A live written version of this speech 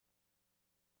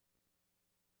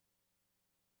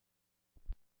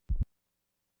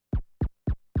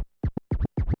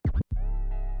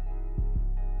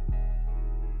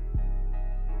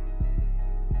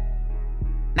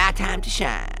time to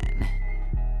shine.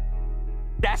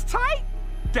 That's tight.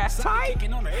 That's tight.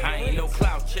 I ain't no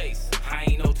clout chase. I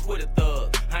ain't no Twitter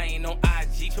thug. I ain't no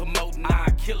IG promoting. I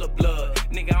kill a blood.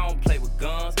 Nigga, I don't play with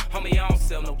guns. Homie, I don't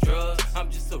sell no drugs. I'm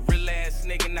just a real ass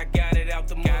nigga and I got it out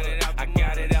the mud. I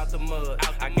got it out the mud.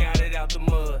 I got it out the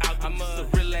mud. I'm just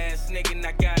a real ass nigga and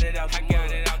I got it out the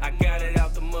mud. I got it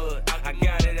out the mud. I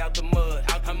got it out the mud.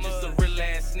 I'm just a real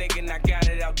ass nigga and I got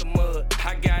it out the mud.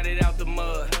 I got it out the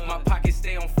mud. My pockets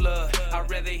stay on flood. I'd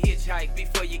rather hitchhike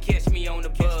before you catch me on the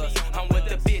bus. I'm with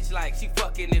the bitch like she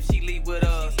fucking if she leave with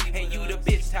us. And you the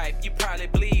bitch type, you probably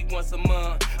bleed once a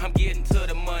month. I'm getting to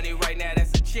the money right now,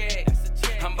 that's a check.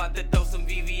 I'm about to throw some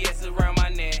VVS around my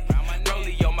neck.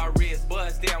 Rollie on my wrist,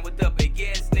 buzz down with the big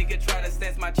ass. Nigga try to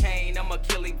snatch my chain, I'ma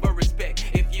kill him for respect.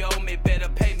 If you owe me, better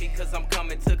pay me, cause I'm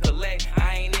coming to collect.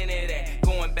 I ain't into that,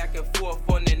 going back and forth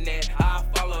on the net. I'll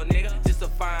follow nigga, just to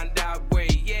find out where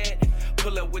he at.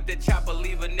 Pull up with the chopper,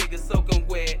 leave a nigga soaking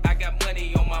wet. I got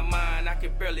money on my mind, I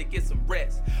can barely get some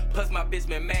rest. Plus my bitch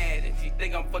been mad, if she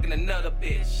think I'm fucking another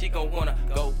bitch, she gon' wanna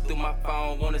go through my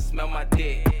phone, wanna smell my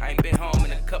dick. I ain't been home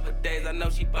in a couple days, I know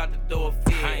she bout to throw a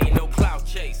fit. I ain't no clout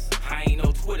chase, I ain't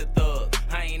no Twitter thug.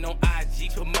 I ain't no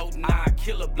IG promoting, I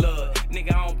kill a blood.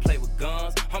 Nigga, I don't play with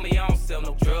guns, homie, I don't sell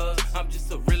no drugs. I'm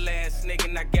just a real ass nigga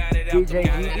and I got it out the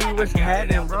mud. What's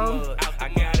happening, bro? I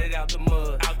got it out the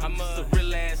mud. I'm just a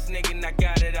real ass nigga and I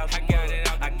got it out the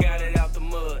mud. I got it out the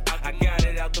mud. I got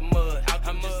it out the mud.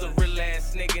 I'm just a real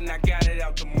ass nigga and I got it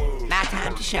out the mud. My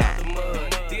time to shine.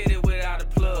 Did it without a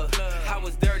plug. I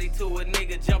was dirty to a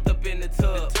nigga, jumped up in the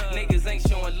tub. Niggas ain't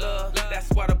showing love, that's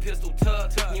why the pistol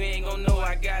tucked. You ain't gon' know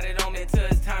I got it on me till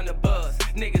it's time to bust.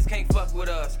 Niggas can't fuck with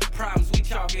us, problems we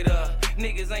chalk it up.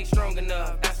 Niggas ain't strong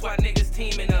enough, that's why niggas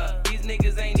teaming up. These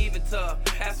niggas ain't even tough,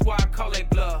 that's why I call they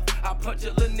bluff. I punch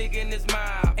a little nigga in his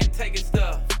mouth and take his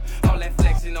stuff. All that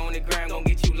flexing on the ground gon'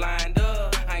 get you lined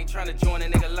up. I ain't tryna join a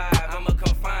nigga live, I'ma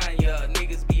come find ya.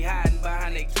 Niggas be hiding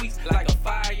behind they tweets like a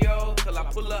 5-year-old. Till I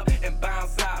pull up and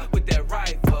bounce out with that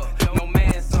rifle. No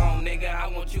man song, nigga, I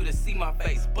want you to see my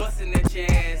face bustin' at your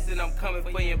ass, and I'm coming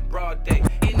for you in broad day.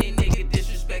 Any nigga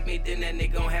disrespect me, then that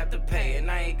nigga gon' have to pay. And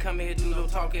I ain't come here to do no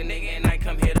talking, nigga, and I ain't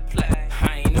come here to play.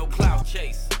 I ain't no clout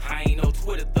chase, I ain't no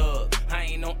Twitter thug. I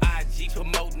ain't no IG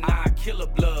promoting, I kill a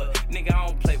blood. Nigga, I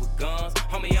don't play with guns,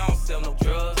 homie, I don't sell no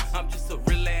drugs. I'm just a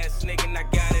real ass nigga and I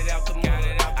got it out the mud.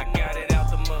 I got it out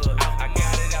the mud. I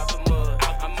got it out the mud.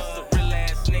 I'm just a real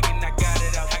ass nigga and I got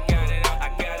it out. I got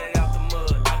it out the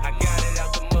mud. I got it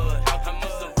out the mud. I'm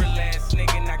just a real ass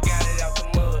nigga and I got it out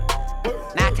the mud.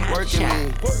 My time to Working shine.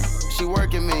 me, she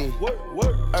working me,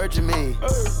 urging me,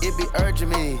 it be urging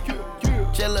me.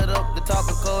 Chill it up, the top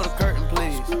and close the curtain,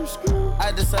 please.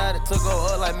 I decided to go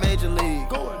up like Major League.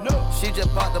 She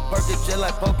just popped the Perky just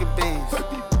like poking beans.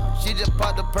 She just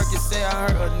popped the Perky, say I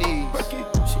hurt her knees.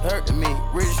 She hurting me,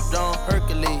 Rich Stone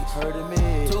Hercules. Hurting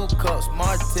me. 2 cups,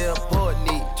 Martell, pour it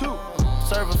neat.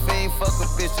 Serve a fiend, fuck a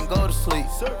bitch and go to sleep.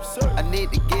 I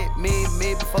need to get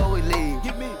me before we leave.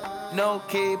 No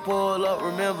key, pull up,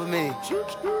 remember me.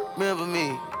 Remember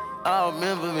me. Oh,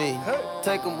 remember me.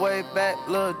 Take 'em way back,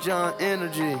 Lil Jon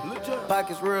energy.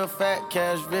 Pockets real fat,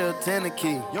 Cashville,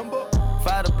 Tennessee.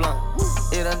 Fire the blunt,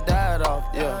 it done died off,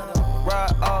 yeah.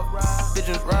 Ride off,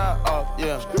 bitches ride off,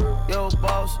 yeah. Yo,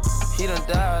 boss, he done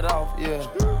died off, yeah.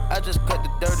 I just cut the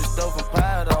dirty stove and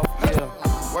pied off, yeah.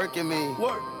 Working me,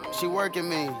 she working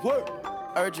me,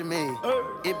 urging me,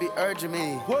 it be urging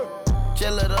me.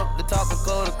 Chill it up, the top and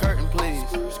close the curtain,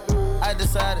 please. I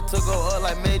decided to go up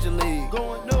like Major League.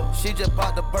 She just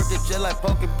popped the Perky just like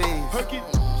poking beans.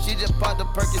 She just popped the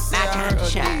Perky, say I hurt her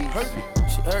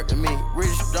knees. She hurting me,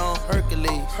 Rich Stone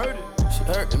Hercules. She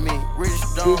hurting me, Rich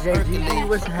Stone Hercules.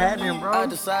 What's happening, bro? I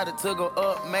decided to go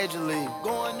up Major League.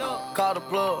 Call the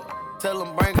plug, tell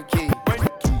them bring a key.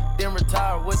 Then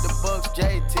retire with the Bucks,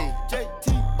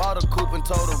 JT. Bought a coupe and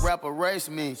told the rapper race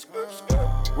me.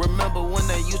 Remember when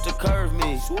they used to curve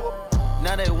me?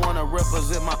 Now they wanna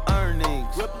represent my earnings.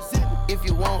 If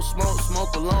you want smoke,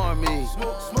 smoke alarm me.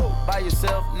 By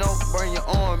yourself, no, burn your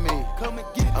arm me.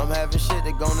 I'm having shit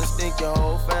that gonna stink your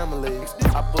whole family.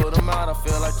 I put them out, I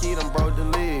feel like he done broke the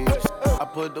leaves. I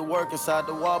put the work inside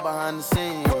the wall behind the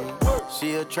scenes.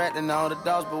 She attracting all the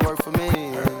dogs but work for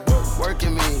me.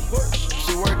 Working me,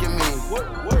 she working me,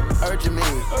 urging me,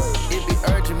 it be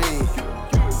urging me.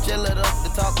 Chill it up,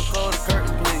 the top and close the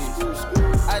curtain, please.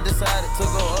 I decided to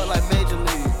go up like Major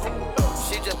League.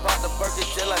 She just popped the Perky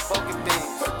just like poking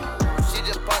beans. She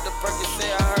just popped the Perky,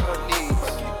 say I hurt her knees.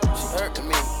 She hurting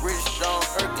me, Rich Stone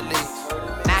Hercules.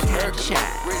 My time to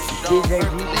shine. Rich Stone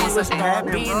DJ, what's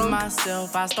happening, Being bro?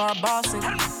 myself, I start bossing.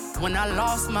 When I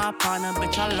lost my partner,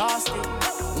 bitch, I lost it.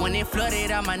 When it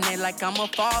flooded out my neck like I'm a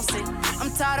faucet.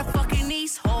 I'm tired of fucking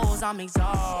these hoes, I'm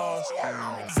exhausted.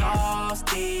 I'm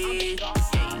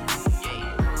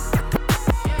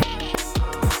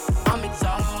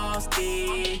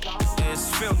exhausted. It's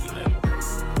filthy.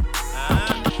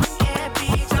 Yeah,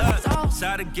 bitch, I'm exhausted.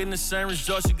 Tired of getting the same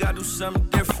results, you gotta do something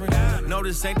different. No,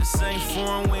 this ain't the same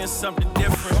foreign, we in something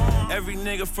different. Every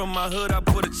nigga from my hood, I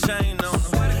put a chain on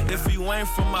them. If you ain't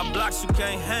from my blocks, you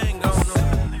can't hang on them.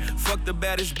 Fuck the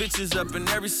baddest bitches up in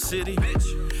every city.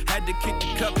 Had to kick the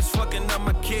cup, it's fucking up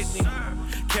my kidney.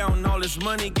 Counting all this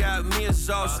money got me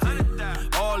exhausted.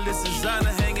 All this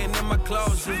designer hanging in my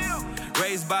closet.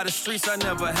 Raised by the streets, I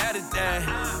never had it that.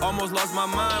 Almost lost my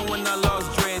mind when I lost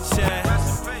Dread Chad.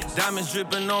 Diamonds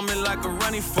dripping on me like a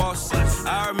running faucet.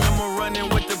 I remember running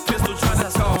with the pistol trying to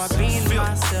toss I start being it.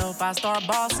 myself, I start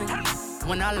bossing.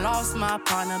 When I lost my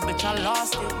partner, bitch, I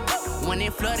lost it. When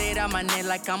it flooded out my neck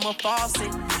like I'm a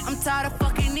faucet. I'm tired of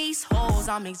fucking these hoes,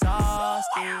 I'm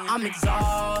exhausted. I'm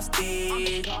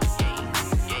exhausted.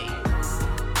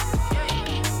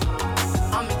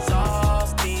 I'm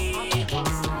exhausted.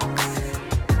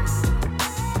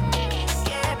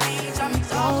 Yeah, bitch, I'm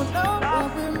exhausted. Don't know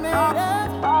what we made of.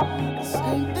 The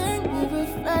same thing we were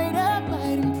afraid of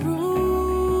might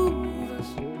improve us.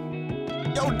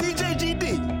 Yo, DJ GD.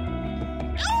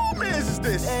 How many is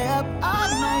this? Stay up all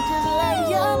night, just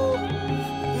lay up.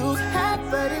 Use half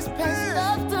of this pain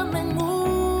stuff to make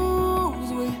moves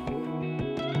with.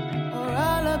 Or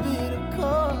I'll be the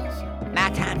cause. My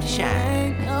time to shine.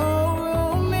 Ain't no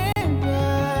room in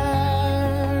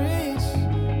Paris.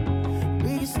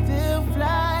 We can still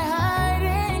fly high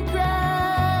and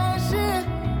crash it.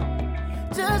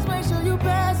 Just make sure you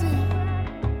pass it.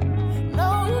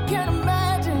 No, you can't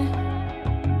imagine.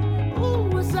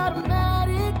 Ooh, it's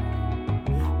automatic.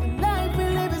 The life we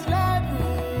live is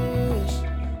lavish.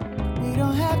 We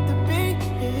don't have to be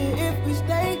here if we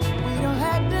stay. We don't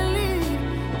have to leave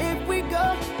if we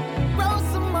go. Roll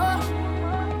some more.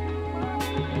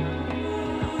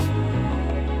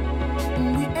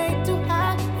 We ain't too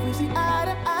high, we see eye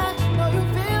to eye. Know you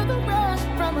feel the rush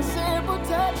from a simple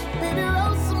touch. Baby,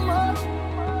 roll some more.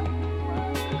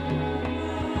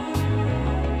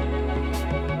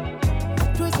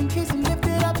 Twist and kiss and lift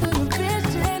it up to your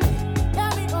vision.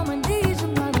 Got me on my knees,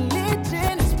 you're my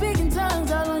religion. Speaking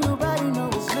tongues all on your body, know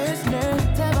it's listening.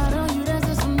 Tap out on you, that's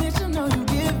a submission, know you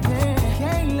giving.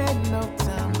 Can't let no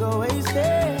time go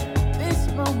wasted. This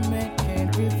moment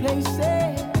can't replace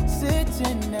it.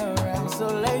 Sitting around so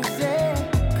lazy,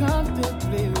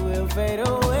 comfortably we'll fade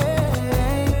away.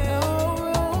 Ain't no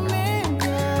room in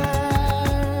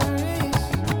Paris.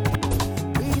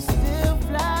 We still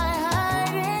fly high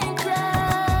and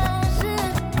crash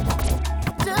it.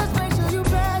 Just make sure you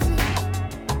pass it.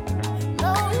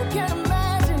 No, you can't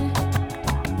imagine.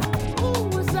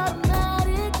 Ooh, it's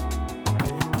automatic.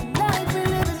 The life we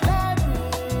live is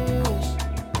lavish.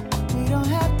 We don't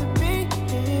have to be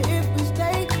here if we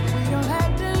stay. We don't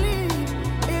have to leave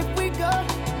if we go.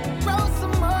 Roll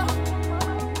some more.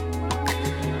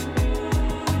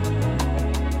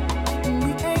 We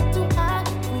ain't too high,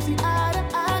 we see eye to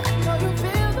eye. Know you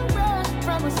feel the rush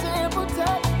from a simple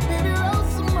touch. Baby, roll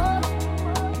some more.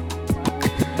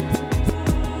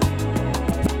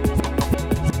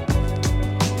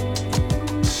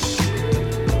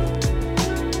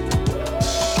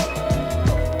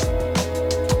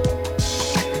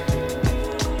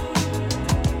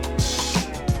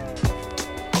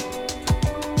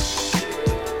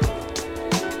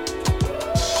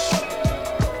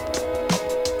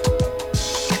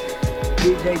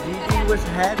 DJ GD, what's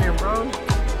happening, bro?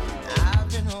 I've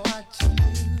been watching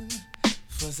you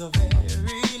for so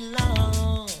very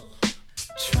long,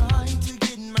 trying to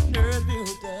get my nerve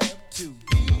built up to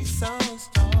be so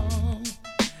strong.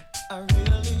 I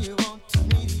really want to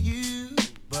meet you,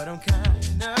 but I'm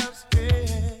kind of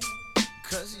scared,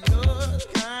 'cause you're the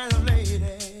kind of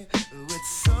lady with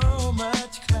so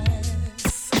much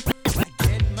class. I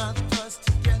get my thoughts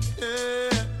together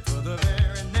for the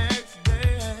very next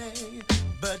day,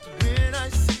 but when I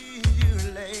see you,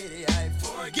 lady, I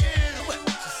forget what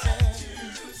you said.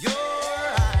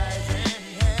 Your eyes and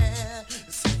hair,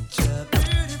 such a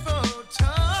beautiful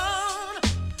tone.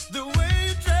 The way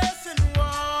you dress and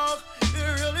walk, it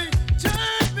really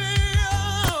turns me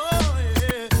on,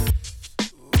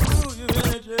 yeah. Ooh, you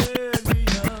really turn me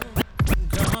on.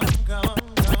 Come on, come on,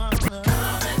 come on,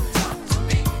 come and talk to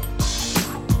me.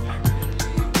 I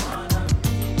really wanna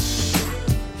meet you.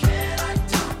 Can I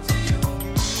talk to you?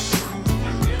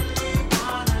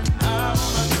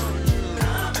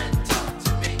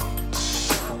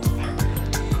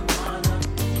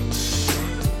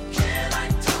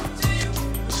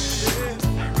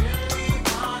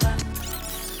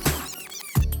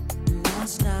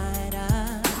 Last night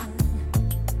I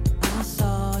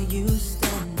saw you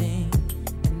standing,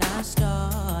 and I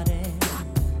started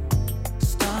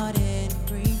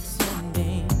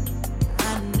pretending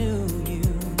I knew you,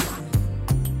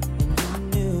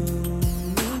 and you knew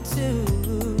me too.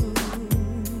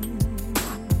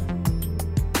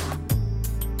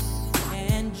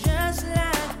 And just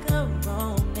like a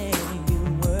romance, you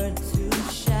were too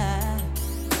shy,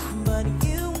 but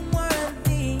you weren't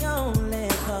the only,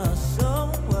 'cause so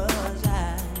was I.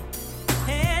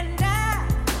 And I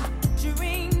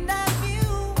dreamed of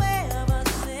you ever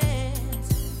since.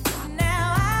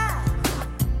 Now I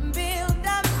build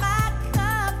up my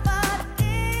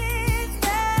confidence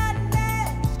that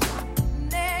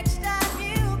next time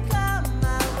you come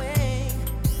my way,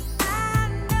 I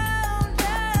know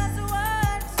just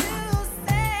what to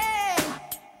say.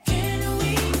 Can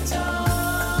we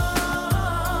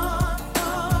talk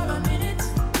for a minute?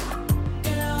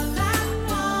 Girl, I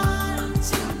want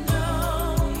to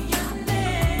know your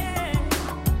name.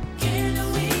 Can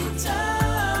we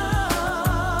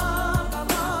talk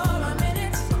for a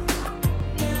minute?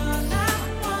 Girl, I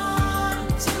want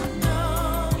to know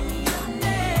your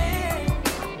name.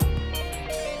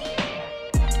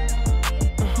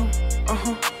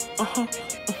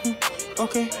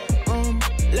 Okay,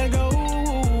 let go.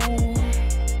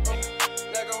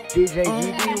 DJ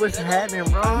GD, what's happening,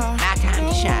 bro? My time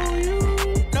to shine. You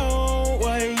know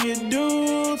what you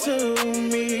do to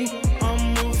me.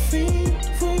 I'm a fiend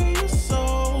for you,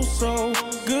 so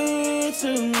good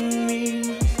to me.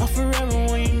 I'm forever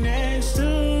when you're next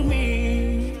to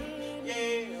me.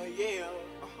 Yeah.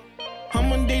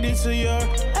 I'm addicted to your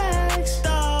ecstasy.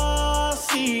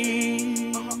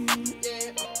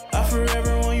 I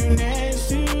forever want you next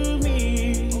to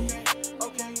me.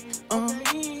 I'm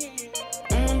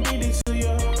addicted to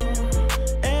your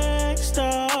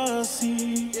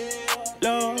ecstasy.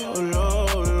 Low.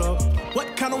 What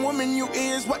kind of woman you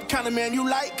is? What kind of man you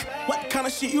like? What kind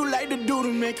of shit you like to do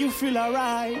to make you feel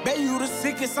alright? Babe, you the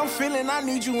sickest I'm feeling. I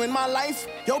need you in my life.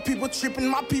 Yo, people tripping,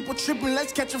 my people tripping.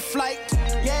 Let's catch a flight.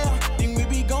 Yeah, think we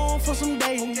be gone for some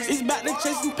days. It's about to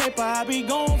chase some paper. I be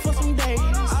gone for some days.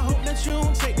 I hope that you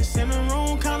don't take this in the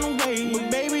wrong kind of way. But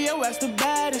baby, yo, that's the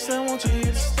baddest. I want you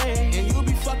here to stay. And you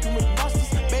be fucking with busters.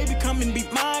 Baby, come and be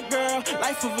my girl.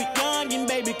 Life of a youngin',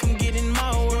 baby, come get in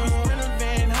my world. Sprinter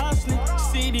van hustling,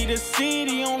 city to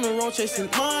city, on the road chasing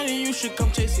money. You should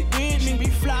come chase it with me. Be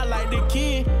fly like the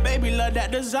kid. Baby, love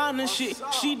that designer shit.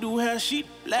 She do hair, she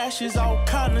lashes, all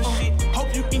kind of shit.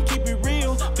 Hope you can keep it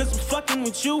real, 'cause I'm fucking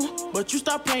with you. But you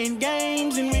start playing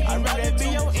games and we can rather be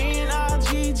your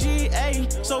NIGGA.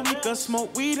 So we can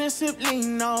smoke weed and sip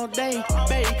lean all day.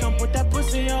 Baby, come put that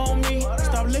pussy on me.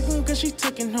 Stop licking 'cause she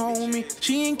took it home me.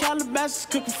 She in Calabasas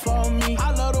cooking for me.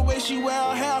 I love the way she wear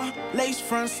her hair, lace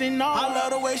fronts and all. I love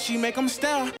the way she make them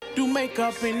stare, do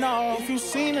makeup and all. If you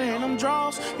seen her in them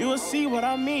draws, you will see what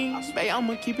I mean. Babe,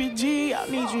 I'ma keep it G, I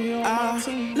need you here on my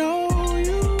team. Know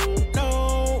you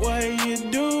know what you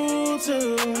do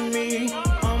to me.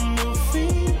 I'm a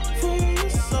fiend for you,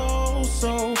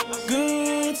 so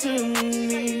good to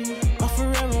me. I'm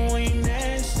forever when you're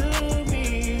next to me.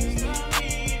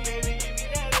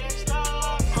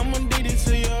 I'm addicted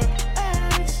to your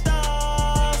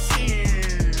ecstasy.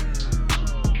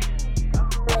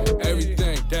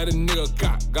 Everything that a nigga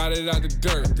got it out the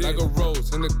dirt. Like a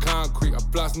rose in the concrete, I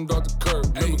blossomed off the curb.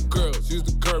 Remember girls used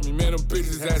to curb me, man, them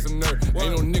bitches had some nerve.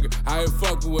 Ain't no nigga I ain't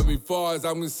fucking with me, far as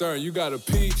I'm concerned. You got a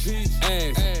peach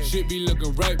ass, shit be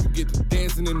looking right. You get to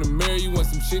dancing in the mirror, you want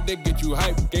some shit that get you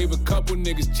hype. Gave a couple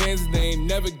niggas chances, they ain't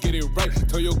never get it right.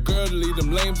 Told your girl to leave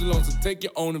them lames alone, so take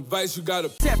your own advice. You got a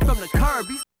Step from the curb.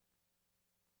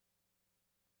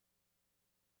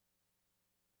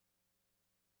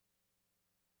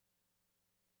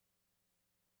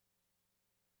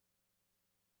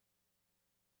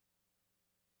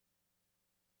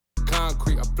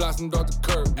 concrete, I blossomed off the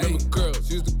curb. Remember girls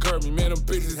used to curb me, man, them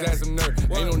bitches had some nerve.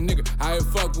 Ain't no nigga I ain't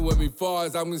fucking with me, far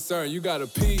as I'm concerned. You got a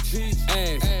peach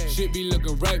ass, shit be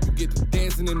looking right. You get to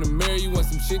dancing in the mirror, you want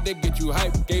some shit that get you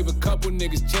hype. Gave a couple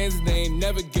niggas chances, they ain't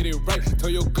never get it right.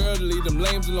 Told your girl to leave them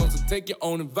lames alone, so take your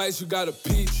own advice. You got a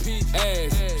peach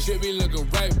ass, shit be looking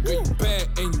right. Girl, you bad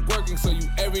and you working, so you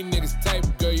every nigga's type.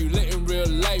 Girl, you lit in real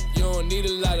life, you don't need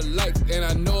a lot of lights. And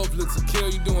I know if looks will kill,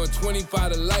 you doing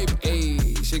 25 to life.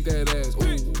 Ayy, shake that ass,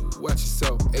 ooh, watch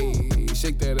yourself. Ayy,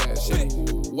 shake that ass,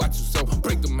 ooh, watch yourself.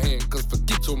 Break them hands, cause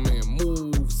forget your man,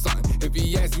 move, son. If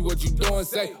he asks you what you doing,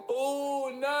 say,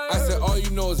 ooh, nice. I said, all you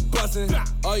know is bustin',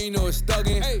 all you know is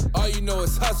thuggin', all you know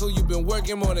is hustle. You been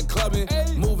working more than clubbing,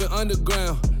 moving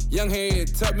underground. Young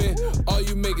Harriet Tubman, all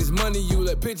you make is money, you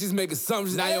let bitches make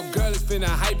assumptions. Now your girl is finna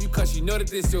hype you cause she know that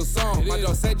this your song. My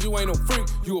dog said you ain't no freak,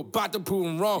 you about to prove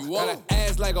him wrong. Got an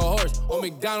ass like a horse, on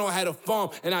McDonald had a farm.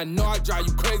 And I know I drive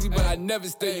you crazy, but I never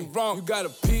stay you wrong. You got a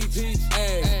peach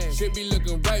ass, shit be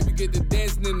looking right. We get to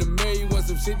dancing in the mirror, you want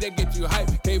some shit that get you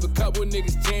hype. Gave a couple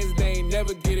niggas chances, they ain't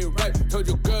never get it right. Told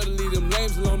your girl to leave them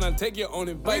lames alone, now take your own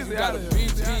advice. You got a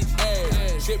peach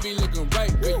ass, shit be looking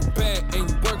right. Girl, you bad and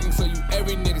you working, so you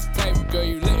every nigga's type. Girl,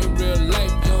 you living real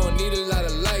life, you don't need a lot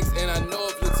of likes. And I know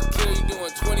if looks a kill, you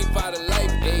doing 25 to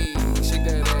life. Ayy, shake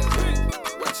that ass,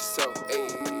 watch yourself.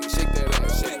 Ayy, shake that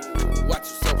ass, shake, watch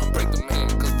yourself. Break them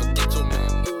hands, cause forget your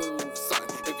man, move, son.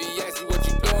 If he asks you what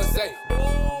you doing, say,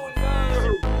 oh, no.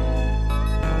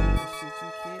 Shit,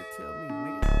 you can't tell me,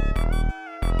 nigga.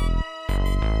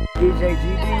 DJ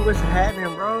GD, what's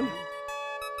happening, bro?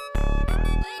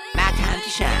 My time to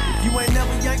shine. If you ain't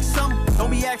never yanked something,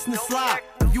 don't be asking to slide.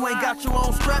 If you ain't got your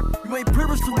own strap, you ain't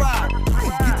privileged to ride.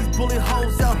 Get these bullet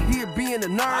holes out here being a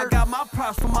nerd. I got my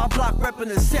props from my block reppin'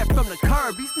 the set from the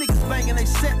curb. These niggas banging they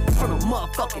set from the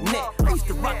motherfucking neck. I used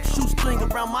to rock a shoestring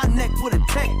around my neck with a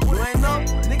tech. You ain't know?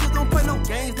 Niggas don't play no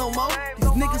games no more.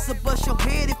 These niggas will bust your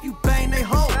head if you bang they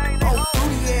hoe. Oh,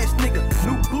 booty ass nigga,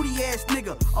 new booty ass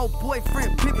nigga. Oh,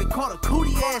 boyfriend pimpin' called a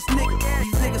cootie ass nigga.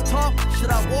 These niggas talk, should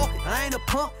I walk? I ain't a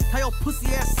punk. How your pussy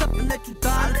ass up and let you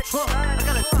die in the trunk. I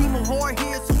got a team of whore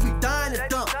here, so we dying to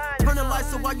dump. Turn the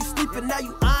lights on while you sleeping, now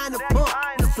you eyeing the pump.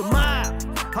 It's a mile.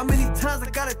 How many times I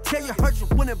gotta tell you, heard you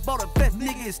went and bought a best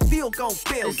nigga is still gon'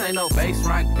 fail. This ain't no bass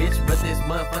rock, bitch, but this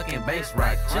motherfucking bass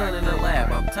rock. Chillin' in the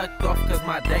lab, I'm tucked off cause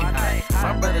my day high.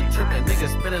 My brother trippin',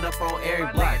 niggas spinning up on every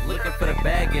block. Looking for the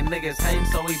bag and niggas hating,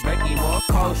 so we break him off.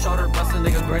 Cold shoulder, bust a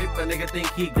nigga grape, a nigga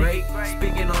think he great.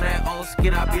 Speaking on that old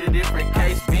skit, I beat a different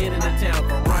case. Being in the town,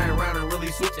 from riding around and really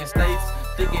switching states.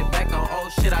 Thinking back on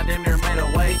old shit, I damn near made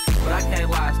a way. But I can't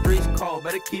lie, streets cold,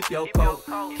 better keep your coat.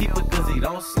 Keep it guzzy,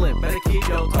 don't slip, better keep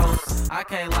your toes. I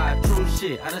can't lie, true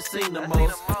shit, I done seen the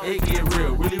most. It get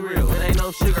real, really real, it ain't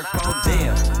no sugar coat,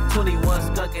 damn.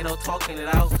 21 stuck, ain't no talking it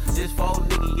out. This fold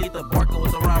nigga get the barker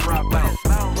with the rah-rah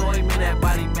bout. Throw him in that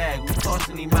body bag, we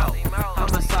tossing him out.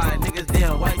 Homicide, niggas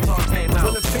damn, white talk came out.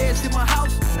 When the feds in my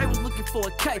house, they was looking for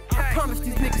a cake. I promise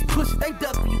these niggas pussy, they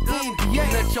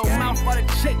WNBA. Let your mouth out of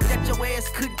check, that your ass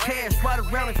couldn't cash. Ride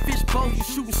around in fish bowls, you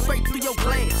shooting straight through your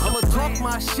glass. I'ma talk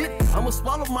my shit, I'ma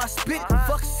swallow my spit.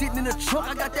 Fuck sitting in the trunk,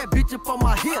 I got that bitch up on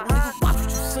my hip. Niggas, watch what you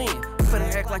saying.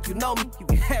 Better act like you know me. You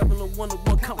be having a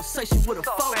one-on-one conversation with a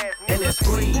foe. And then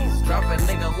squeeze, drop a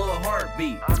nigga a little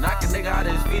heartbeat. Knock a nigga out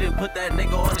his feet and put that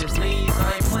nigga on his knees.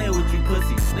 I ain't playing with you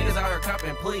pussies. Niggas out here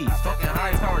copping please. Talking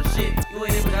high power shit, you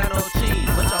ain't even got no cheese.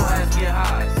 Let your ass get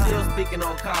high, still speaking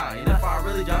on Kai. And if I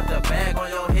really drop the bag on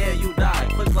your head, you die.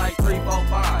 Quick like 3, 4,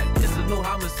 5. It's a new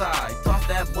homicide. Toss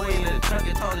that boy in the trunk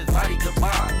and told his body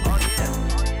goodbye. Oh yeah.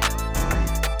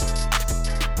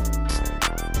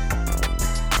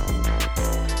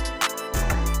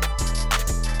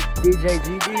 DJ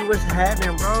GD, what's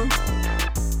happening, bro?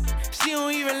 She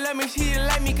don't even let me, she didn't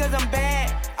like me cause I'm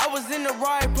bad. I was in the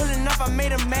ride pulling up, I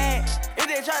made her mad. If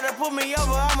they try to put me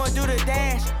over, I'ma do the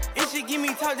dash. If she give me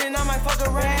talk, then I might fuck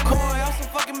around. Boy, I'm so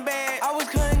fucking bad, I was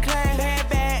cutting class.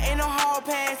 Bad, ain't no hall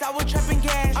pass, I was trapping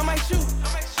gas. I might shoot,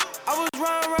 I was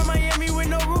running around Miami with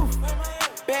no roof.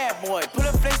 Bad boy, put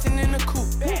a flexing in the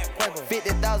coupe.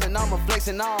 50,000, I'm a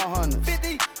flexing all hundreds.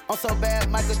 50. I'm so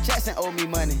bad, Michael Jackson owe me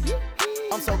money.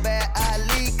 I'm so bad,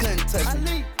 Ali couldn't touch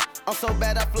me. I'm so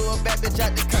bad, I flew a bad bitch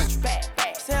out the country.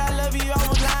 Said I love you, I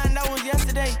was lying, that was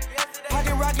yesterday.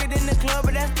 Pocket rocket in the club,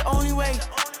 but that's the only way.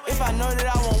 If I know that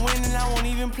I won't win, then I won't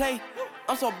even play.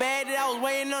 I'm so bad that I was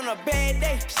waiting on a bad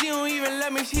day. She don't even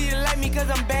love me, she didn't like me cause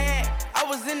I'm bad. I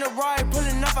was in the ride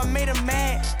pulling up, I made her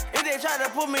mad. If they try to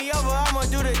put me over, I'ma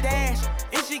do the dash.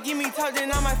 If she give me talk,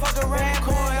 then I might fuck around.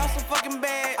 Boy, I'm so fucking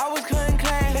bad, I was cutting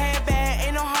class. Bad,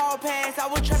 ain't no hall pass, I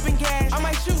was trapping gas. I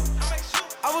might shoot,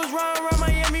 I was running around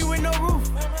Miami with no roof.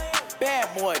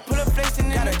 Bad boy, put a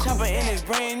flexing in the chopper and it's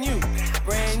brand new.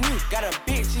 Brand new, got a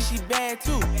bitch and she bad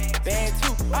too. Bad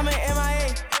too, I'm an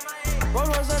MIA. Roll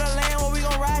of the land where we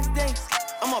gon' ride today.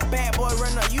 I'm a bad boy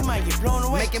right now, you might get blown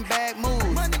away. Making bad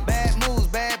moves,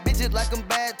 bad bitches like I'm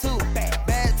bad too.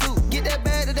 Bad too, get that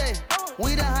bad today.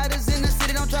 We the hottest in the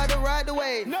city, don't try to ride the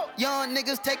wave. Young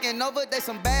niggas taking over, they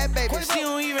some bad babies. She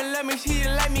don't even let me, she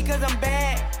didn't like me cause I'm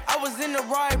bad. I was in the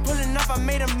ride pulling up, I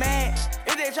made her mad.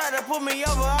 If they try to put me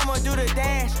over, I'ma do the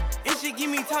dash. If she give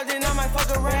me talk, then I might fuck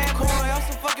around. Boy, I'm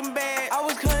so fucking bad, I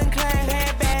was cutting class.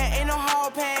 Bad, ain't no hall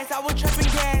pass, I was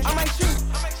trapping gas. I might shoot,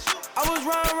 I was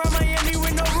running around Miami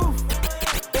with no roof.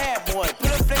 Bad boy,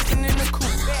 put a flexing in the coupe.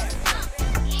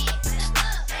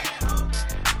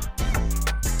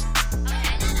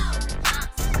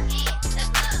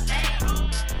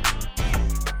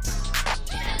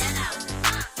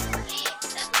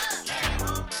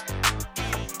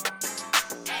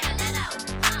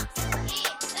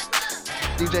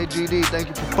 DJ GD, thank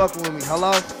you for fucking with me.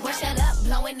 Hello? Well, shut up,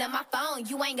 blowing up my phone.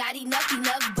 You ain't got enough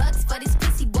bucks for this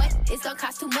pussy, boy. It's gon'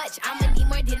 cost too much. I'ma need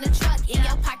more than a truck. In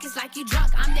your pockets like you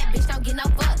drunk. I'm that bitch, don't get no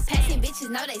fucks. Passing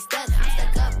bitches know they stuck. I'm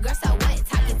stuck up, girl, so what?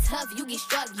 Talking tough, you get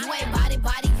struck. You ain't body.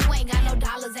 You ain't got no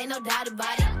dollars, ain't no doubt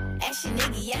about it. Ask your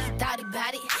nigga, yeah, he thought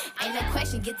about it. Ain't no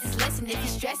question, get this lesson. If you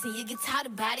stressing, you get taught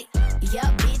about it.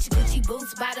 Yeah, bitch, Gucci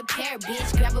boots by the pair,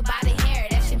 bitch. Grab her by the hair,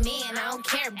 that's your man, I don't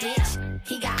care, bitch.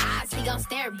 He got eyes, he gon'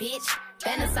 stare, bitch.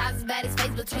 Fantasize about his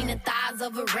face between the thighs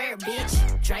of a rare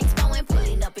bitch. Drinks flowing,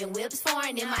 pulling up in whips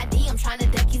foreign. In my DM,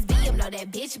 tryna duck his BM, know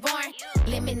that bitch born.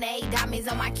 Lemonade, diamonds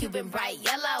on my Cuban, bright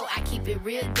yellow. I keep it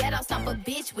real ghetto, stomp a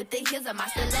bitch with the heels of my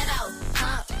stiletto.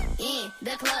 Pump in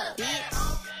the club,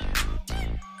 bitch.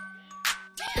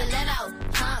 Stiletto,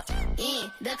 pump in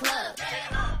the club.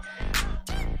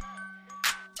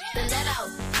 Stiletto,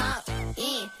 pump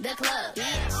in the club,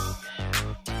 bitch.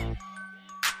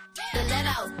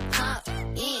 Stiletto, pump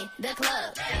in the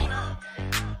club.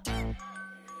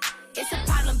 It's a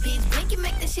problem, bitch. Blink and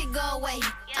make the shit go away.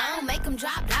 I don't make them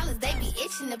drop dollars, they be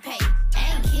itching to pay.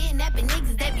 I ain't kidnapping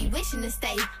niggas, they be wishing to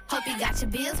stay. Hope you got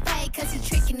your bills paid, cause he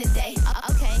tricking today.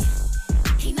 Okay.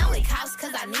 He know it costs,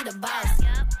 cause I need a boss.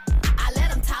 I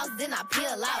let him toss, then I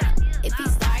peel out. If he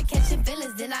start catching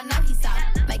feelings, then I know he's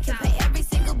soft. Make him pay every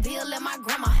single bill in my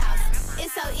grandma's house.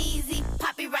 It's so easy,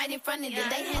 pop it right in front of them.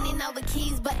 They handing over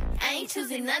keys, but I ain't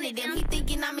choosing none of them. He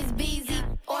thinking I'm his busy,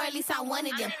 or at least I'm one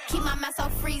of them. Keep my mouth so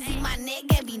freezy, my neck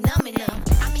can't be numbing them.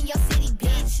 I'm in your city,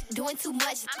 bitch, doing too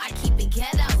much. I keep it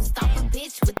ghetto, stomp a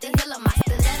bitch with the heel of my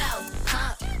stiletto.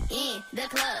 Pump in the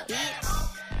club, bitch.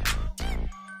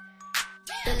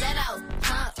 Stiletto,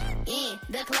 pump in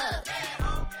the club.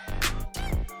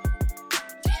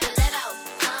 Stiletto,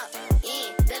 pump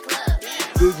in the club.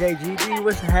 DJ GD,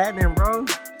 what's happening, bro?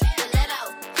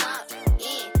 Stiletto, pump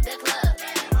in the club.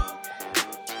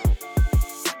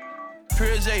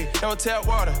 Pure J, no tap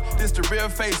water. This the real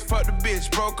face. Fuck the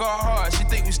bitch, broke our heart. She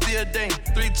think we still dang.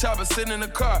 3 choppers sitting in the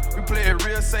car. We play it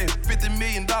real safe. $50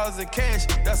 million in cash.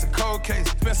 That's a cold case.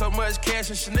 Spent so much cash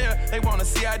in Chanel. They want a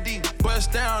CID.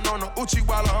 Bust down on the Uchi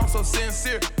Walla. I'm so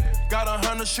sincere. Got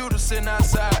 100 shooters sitting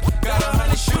outside. Got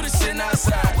 100 shooters sitting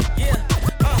outside. Yeah.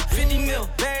 50 mil,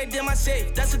 buried in my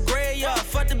safe, that's a graveyard.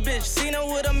 Fuck the bitch, seen her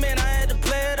with a man, I had to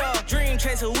play it off. Dream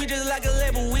chaser, we just like a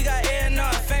label, we got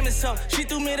A&R. Famous hoe, she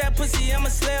threw me that pussy, I'ma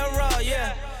slay her raw,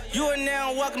 yeah. You are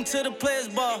now welcome to the players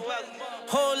ball.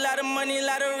 Whole lot of money,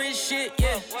 lot of rich shit,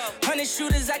 yeah. 100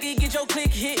 shooters, I can get your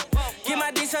click hit. Get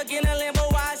my dick suck in a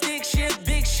Lambo, wide stick shit,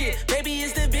 big shit. Baby,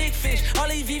 it's the big fish. All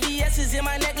these VVS's in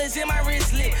my necklace, in my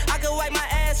wristlet. I can wipe my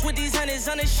ass with these hundreds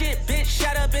on the shit, bitch.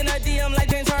 Shot up in a DM like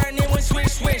James Harden, it went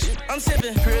swish, swish. I'm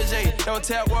sipping. Pure J, no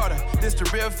tap water. This the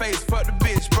real face. Fuck the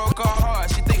bitch, broke our heart.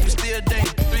 She think we still dang.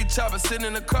 3 choppers sitting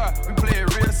in the car. We play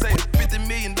it real safe. $50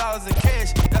 million in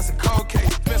cash. That's a cold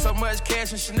case. Spent so much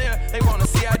cash in Chanel. They want a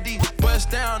CID. Bust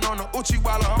down on the Uchi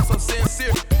Walla. I'm so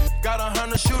sincere. Got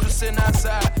 100 shooters sitting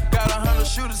outside. Got 100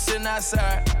 shooters sitting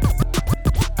outside.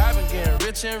 I've been getting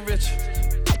richer and richer.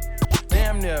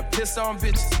 Damn near pissed on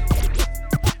bitches.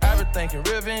 I've been thinking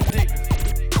real vindictive.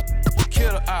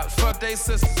 Kill the ops, fuck they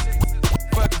sisters.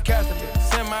 Fucking Catholic,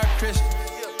 semi-Christian,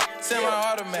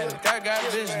 semi-automatic, I got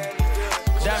vision.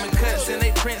 Diamond cuts and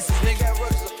they princes, nigga.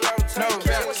 No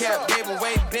rap cap, gave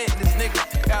away Bentleys,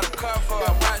 nigga. Got a car for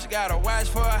a watch, got a watch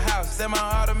for a house.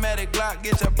 Semi-automatic Glock,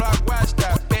 get your block washed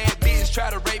out. Bad bitches try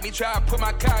to rape me, try to put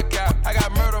my cock out. I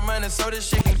got murder money so this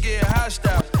shit can get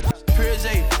hostile. Pure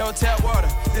J, no tap water.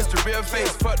 This the real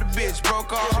face. Fuck the bitch,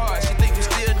 broke our heart. She think we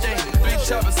still dang. 3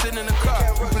 choppers sitting in the car.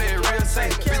 We play it real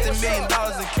safe. $50 million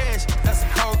in cash. That's a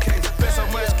cold case. Spent so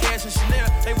much cash in Chanel.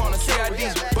 They want a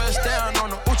CID. Bust down on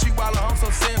the Uchi Walla. I'm so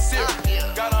sincere.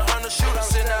 Got 100 shooters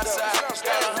sitting outside.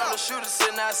 Got 100 shooters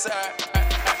sitting outside.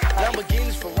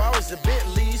 Lamborghinis, Ferraris, and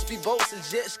Bentleys, speedboats and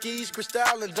jet skis,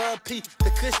 Cristal and Don P, the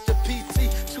Kush, the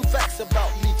PT. 2 facts about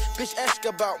me, bitch ask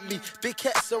about me. Big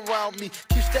cats around me,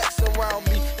 keep stacks around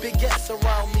me. Big gats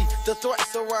around me, the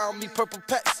threats around me. Purple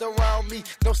packs around me,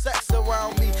 no sacks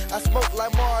around me. I smoke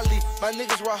like Marley, my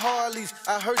niggas were Harleys.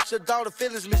 I hurt your daughter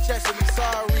feelings, Miss Jackson, I'm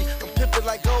sorry. I'm pimping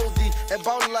like Goldie and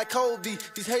ballin' like Kobe.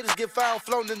 These haters get found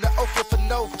flown in the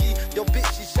Okefenokee. Yo bitch,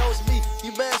 she chose me,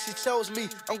 you mad she chose me.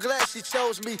 I'm glad she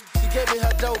chose me. She gave me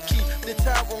her dope key. The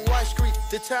time on White Street,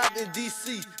 the time in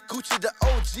DC. Gucci the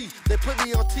OG, they put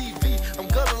me on TV. I'm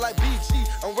gunning like BG,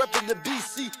 I'm repping the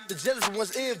BC. The jealous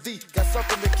ones envy, got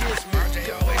something against me.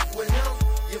 You fuck with him,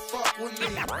 you fuck with me.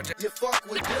 You fuck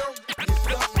with them, you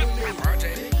fuck with me.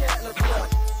 Big Cat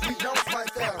LaFleur, we don't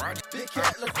fight that. Big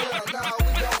Cat LaFleur, nah,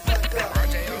 we don't fight that.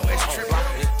 You fuck with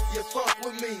him, you fuck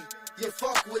with me. You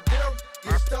fuck with them,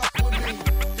 you stuck with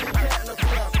me.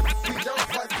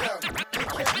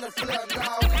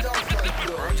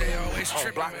 always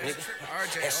tripping, block, man.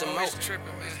 RJ always tripping,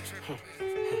 man.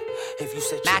 If you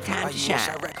said my time to shine.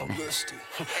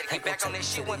 Hey, back on that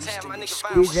shit one time, my nigga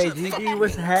DJ GD,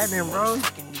 what's happening, bro?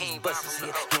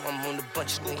 I'm on the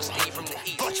bunch of niggas from the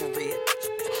east. Bunch of red.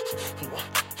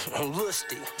 I'm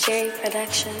lusty. J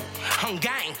Production. I'm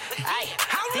gang.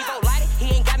 Ayy, he gon' light it.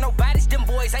 He ain't got no bodies. Them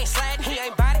boys ain't sliding. He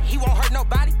ain't body. He won't hurt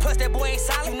nobody. Plus that boy ain't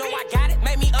solid. You know I got it.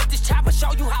 Made me up this chopper.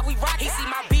 Show you how we rock. He see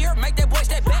my beard. Make that boy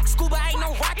step back. Scuba ain't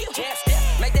no rocket. Jab step.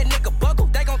 Make that nigga buckle.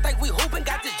 They gon' think we hooping.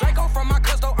 Got this Draco from my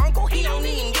cousin uncle. He don't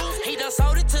even use it. He done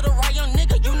sold it to the right young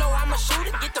nigga. You know I'ma shoot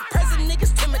it. Get the present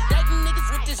niggas. Intimidating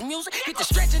niggas with this music. Get the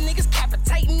stretching niggas.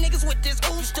 Capitating niggas with this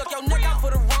ooze. Stuck your neck out for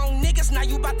the wrong niggas. Now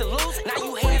you bout to lose. Now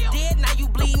you half dead. Now you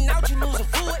bleeding out. You losing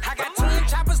fluid. I got twin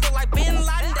choppers. Look like Bin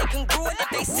Laden. They congruent. If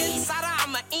they sit inside her,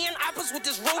 I'ma end opposite with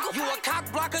this Ruger. You a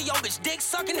cock blocker. Yo bitch dick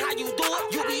sucking. How you do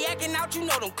it? You be acting out. You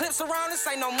know them clips around. This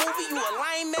ain't no movie. You a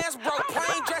lame ass bro.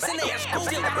 Plain dressing ass school.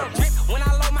 Still got a drip. When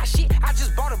I load my shit, I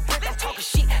just bought a brick. I'm talking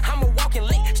shit. I'm a walking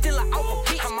lick. Still a out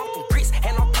for bitch. I'm off them bricks.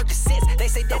 And I'm Percocets. They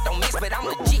say that don't mix, but I'm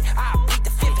legit. I'll beat the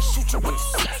fifth and shoot you with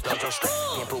the six. Don't your strap.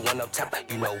 Can't put one up top.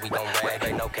 You know we gon' rag.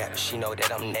 Ain't no cap. She know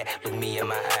that I'm that. Look me in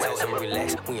my eyes. Tell him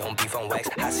relax. We on beef on wax.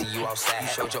 I see you outside. You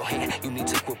showed your hand. You need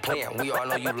to quit playing. We all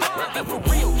know you lying. Be for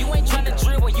real. You ain't tryna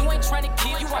drill. You ain't tryna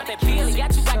kill. You out that pill.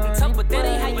 Got you back in tough, but that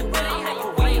ain't how you. That ain't how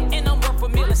you win. And I'm worth for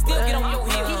million. Still get on your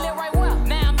heel. He live right well.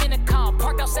 Now I'm in a car.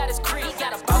 Parked outside his crib. He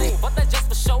got a pole, but that's just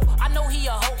for show. I know he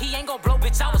a hoe. He ain't gon' blow,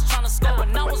 bitch. I was tryna score,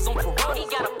 and I was on parole. He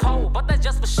got a pole, but that's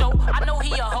just for show. I know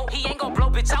he a hoe. He ain't gon' blow,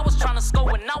 bitch. I was tryna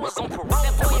score, and I was on parole.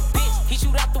 That boy a bitch. He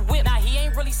shoot out the whip. Nah, he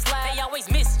ain't really slide. They always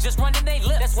miss. Just running they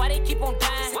lips. That's why they keep on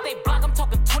dying. If they block, I'm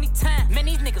talking 20 times. Man,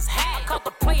 these niggas had. I caught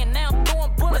the play, and now I'm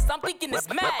throwing bullets. I'm thinking it's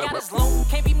mad. Got his low.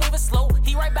 Can't be moving slow.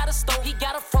 He right by the stove. He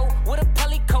got a fro with a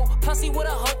pelly coat. Plus he with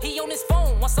a hoe. He on his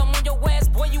phone. Once I'm on your ass,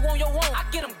 boy, you on your own. I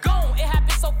get him gone. It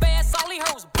happened so fast. All he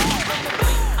heard was boom.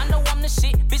 I know I'm the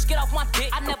shit. Bitch, get off my dick.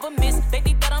 I never miss. They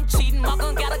think that I'm cheating. My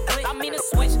gun got a click. I mean a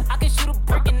switch. I can shoot a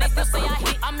brick and they still say I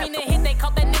hit. I mean a hit. They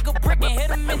caught that nigga brick and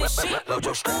hit him in his shit. Load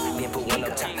your strap. Then put one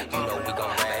up top. You know we gon'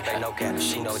 rag. Ain't no cap.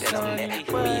 She know that I'm that.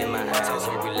 Look me in my eyes. Tell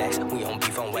him relax. We on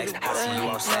beef on wax. I see you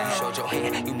outside. You showed your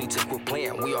hand. You need to quit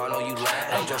playing. We all know you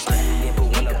lying. Load your strap. Then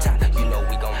put one up top. You know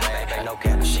we gon' rag. Ain't no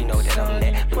cap. She know that I'm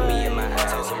that. Look me in my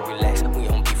eyes. Tell him relax. We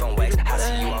on beef on wax. I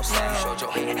see you outside. You showed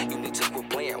your hand. You need to quit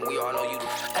playing. We all know you.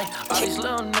 Ay, all these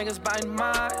little niggas biting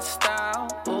my style.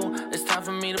 Ooh, it's time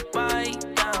for me to bite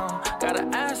down. Got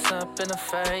an ass up in the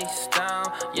face down.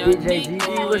 Young DJ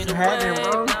GD, what's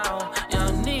happening, bro? Now.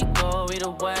 Young Nico,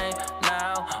 either way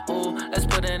now. Ooh, let's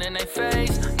put it in their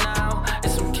face now.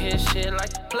 It's some kid shit like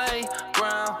the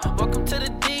playground. Welcome to the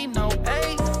D, no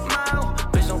 8 mile.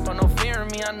 Bitch, don't put no fear in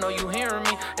me. I know you hearing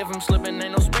me. If I'm slipping,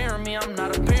 ain't no sparing me. I'm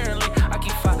not apparently. I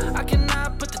keep fighting. I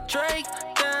cannot put the Drake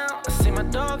down. I see my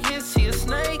dog here, see a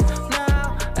snake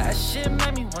now. That shit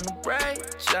made me wanna break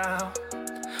out.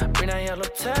 Bring that yellow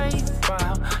tape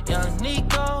out. Young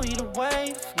Nico, he the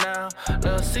wave now.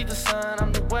 Little see the sun,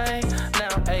 I'm the wave now.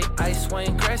 Ayy, Ice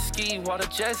Wayne Gretzky, water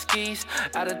jet skis.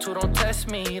 Attitude don't test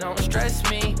me, don't stress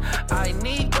me. I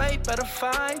need way better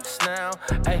vibes now.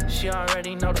 Ayy, she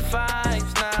already know the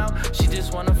vibes now. She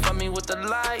just wanna fuck me with the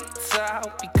lights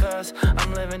out. Because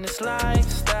I'm living this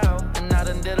lifestyle. And I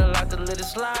done did a lot to live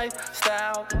this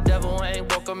lifestyle. The devil ain't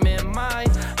welcome in my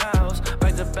house.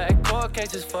 Back to back court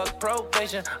cases, fuck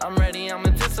probation. I'm ready, I'm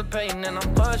anticipating, and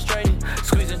I'm frustrated.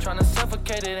 Squeezing, trying to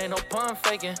suffocate it, ain't no pun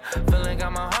faking. Feeling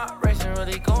got my heart racing,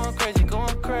 really going crazy,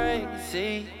 going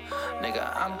crazy.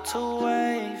 Nigga, I'm too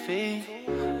wavy.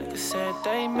 Nigga said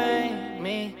they made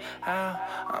me out.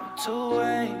 I'm too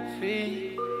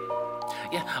wavy.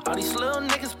 Yeah, all these little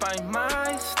niggas bite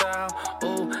my style.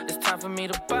 Ooh, it's time for me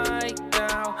to bite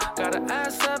down. Got an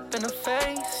ass up in the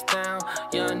face down.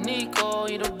 Young Nico,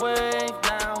 either wave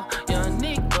now. Young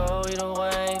Nico, either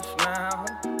wave now.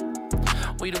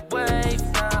 We the wave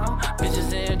now.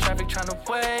 Bitches in traffic tryna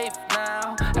wave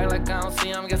now. Act like I don't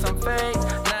see them, guess I'm fake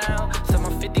now. Set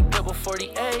my 50 clip with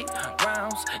 48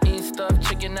 rounds. Eating stuffed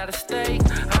chicken at a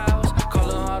steakhouse.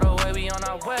 Call her all the way, we on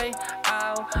our way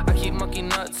out. I keep monkey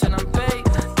nuts and I'm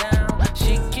baked down.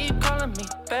 She keep calling me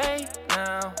babe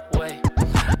now. Wait,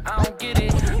 I don't get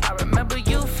it. I remember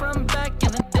you from back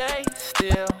in the day.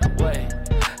 Still, wait,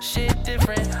 shit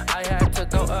different. I had to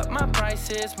go up my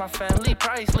prices. My family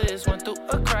priceless. Went through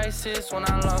a crisis when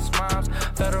I lost moms.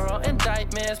 Federal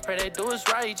indictments, pray they do is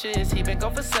righteous. He been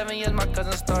gone for 7 years, my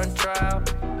cousin starting trial.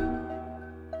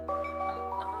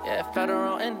 Yeah,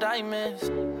 federal indictments.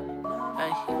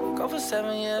 Hey, go for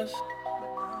 7 years.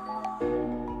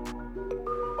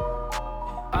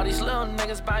 All these little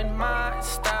niggas biting my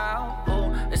style.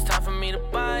 Ooh, it's time for me to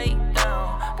bite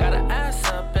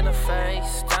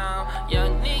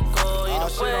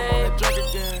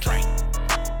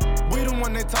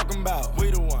talking about.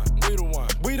 We the one, we the one.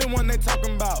 We the one they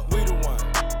talking about. We the one.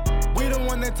 We the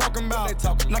one they talking about.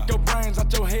 Knock your brains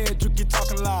out your head, you keep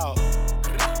talking loud.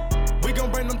 We gon'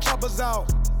 bring them choppers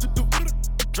out.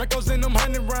 Draco's in them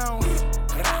 100 rounds.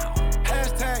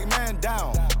 Hashtag man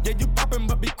down. Yeah, you poppin',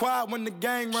 but be quiet when the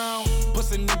gang round.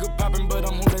 Pussy nigga poppin', but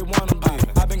I'm who they wanna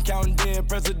be. I been counting dead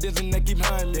presidents and they keep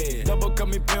hunting me. Double cut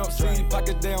me pimp C,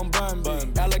 pockets down bun B.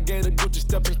 Alligator Gucci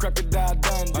steppin', crocodile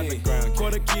Dundee.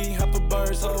 Quarter key, half a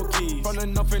bird's whole key. From the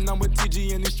north and I'm with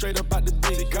TG and he straight up out the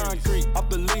D. Concrete, off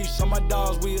the leash, on my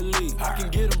dogs we elite. I can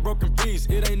get a broken piece,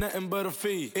 it ain't nothing but a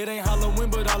fee. It ain't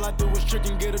Halloween, but all I do is trick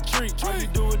and get a treat. Try to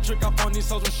do a trick off on these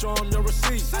hoes and show them your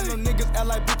receipts. I know niggas act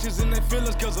like bitches and they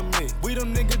feelings cause of me. We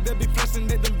them niggas that be flexing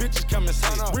that them bitches come and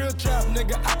see. Real trap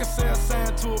nigga, I can say a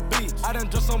saying to a beat. I done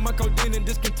drunk so much codeine and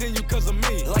discontinue cause of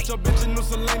me. Like your bitch in New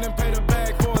Celine and pay the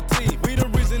bag for a tee. We the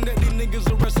reason that these niggas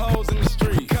arrest hoes in the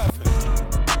street.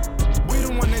 We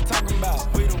the one they talking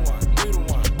about. We the one, we the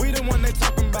one. We the one they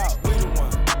talking about. We the one.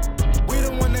 We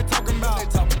the one they talking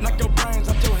about. Knock your brains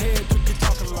out your head, you keep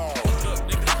talking loud.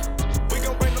 We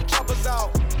gon' bring them choppers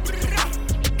out.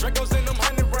 Draco's in them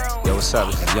 100 rounds. Yo, what's up?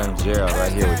 This is Young Gerald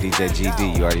right here with DJ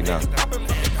GD. You already know.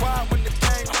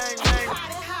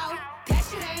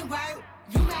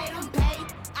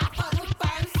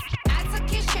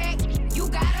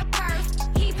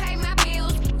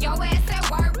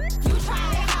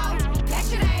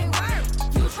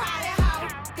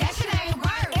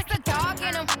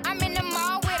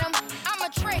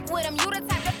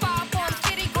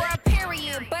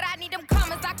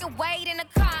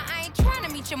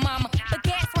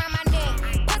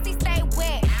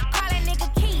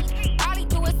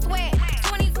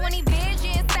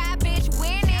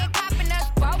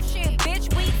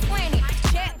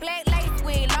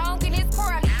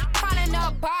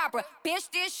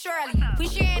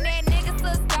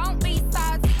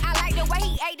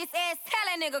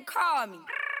 Call me.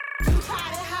 You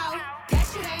tried it how? That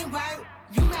shit ain't work.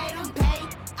 You made him pay.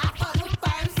 I fucked him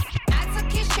first. I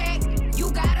took his check.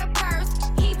 You got a purse.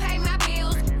 He paid my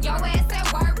bills. Your ass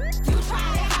at work. You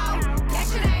tried it how? That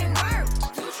shit ain't work.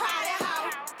 You tried it how?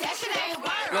 That shit ain't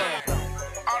work. Look,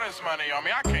 all this money on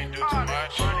me, I can't do too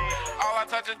much. All I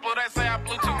touch is blue, they say I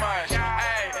blew too much.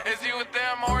 Hey, is you with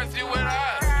them or is you with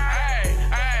us?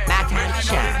 These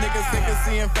niggas sick of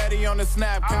seeing fatty on the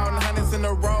snap, counting hundreds in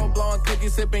a row, blowing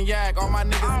cookies, sipping yak. All my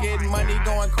niggas getting money,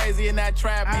 going crazy in that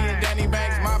trap. Me and Danny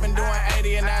Banks mobbing, doing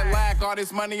 80 in that lack. All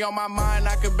this money on my mind,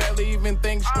 I could barely even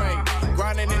think straight.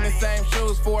 Grinding in the same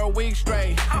shoes for a week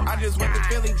straight. I just went to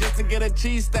Philly just to get a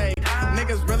cheesesteak.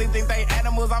 Niggas really think they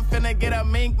animals, I'm finna get a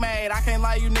mink made. I can't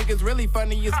lie, you niggas really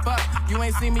funny as fuck. You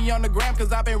ain't seen me on the gram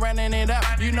cause I been running it up.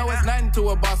 You know it's nothing to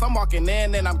a boss, I'm walking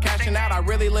in and I'm cashing out. I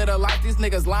really lit a life, these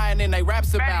niggas lying and they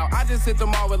raps about. I just hit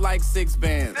them all with like 6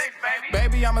 bands.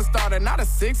 Baby, I'm a starter, not a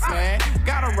 6 man.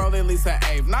 Gotta roll at least an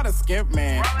 8, not a skimp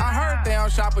man. I heard they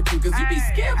don't shop with you cause you be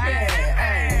skimping.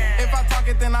 If I talk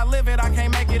it then I live it, I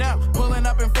can't make it up. Pulling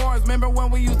up in foreigns, remember when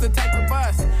we used to take the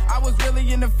bus? I was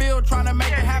really in the field trying to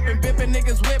make it happen. Bipping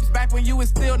niggas whips back when you was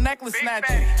still necklace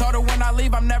snatching. Told her when I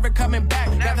leave I'm never coming back.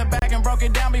 Got the bag and broke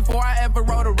it down before I ever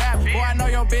wrote a rap. Boy, I know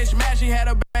your bitch mad, she had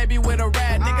a baby with a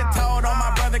rat. Nigga told on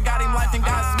my brother, got him life and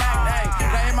got smacked. Hey,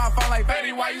 they hit my phone like,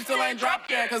 baby, why you still ain't dropped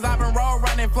yet? Cause I've been road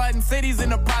running, flooding cities in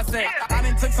the process. I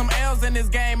done took some L's in this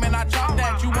game and I chalked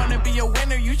that. You wanna be a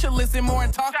winner, you should listen more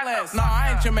and talk less. Nah,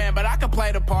 I ain't your man, but I can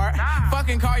play the part.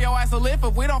 Fucking call your ass a lift,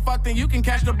 if we don't fuck then you can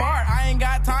catch the bar. I ain't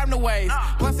got time to waste.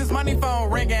 Plus this money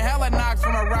phone ringing, hella knocks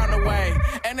from around the way.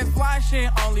 And it's fly shit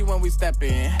only when we step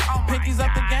in. Pickies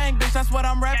up the gang, bitch, that's what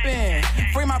I'm reppin'.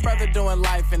 Free my brother doing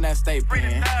life in that state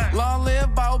pen. Long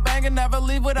live Bo Bang and never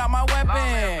leave without my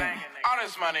weapon. All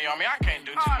this money on me, I can't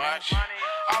do too much.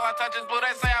 All I touch is blue,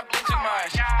 they say I blew too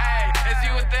much. Hey, is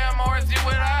you with them or is you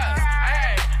with us?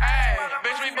 Hey,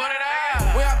 bitch, we put it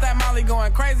up. We off that Molly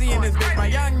going crazy in this bitch. My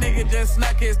young nigga just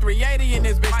snuck his 380 in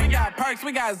this bitch. We got perks,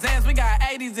 we got Zans, we got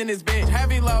 80s in this bitch.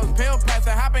 Heavy loads, pill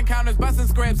pressing, hopping counters, busting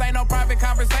scripts. Ain't no private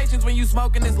conversations when you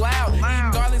smoking this loud.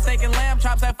 Eating garlic, taking lamb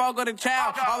chops at Fogo de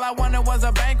Chow. All I wanted was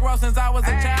a bankroll since I was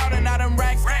a child. And now them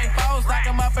racks ain't foes, lock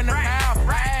them up in the pound.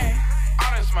 Hey.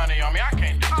 All this money on me, I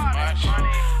can't do too much.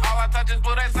 All I touch is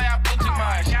blue, they say I blew too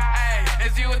much. Hey,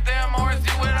 is you with them or is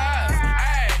you with us?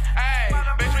 Hey,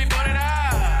 bitch, we put it up.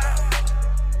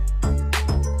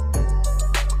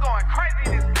 We're going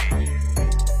crazy in this bitch.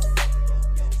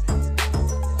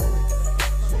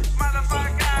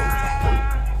 Motherfucker.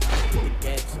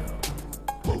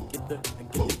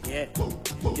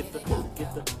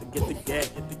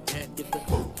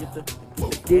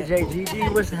 DJ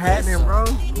GD, what's happening, bro?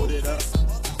 Put it up,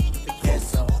 get the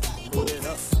gas up, put it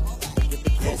up, get the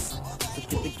gas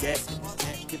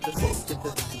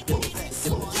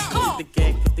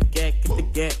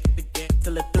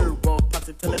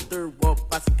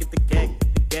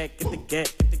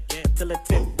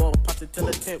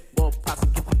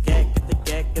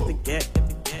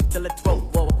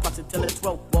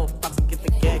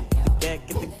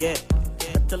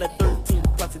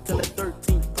till it's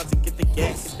 13, posse get the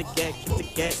gas, get the gas, get the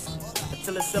gas.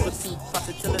 Until it's 17,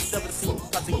 posse till it's 17,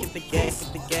 posse get the gas,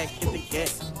 get the gas, get the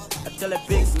gas. Until it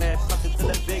big man, posse till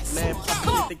it big man, posse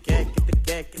get the gas, get the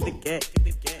gas, get the gas, get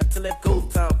the gas. Until it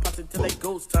ghost time, posse till it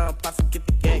ghost time, posse get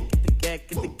the gas, get the gas,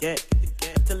 get the gas, get the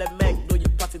gas. Until it magnolia,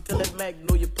 posse till it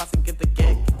magnolia, posse get the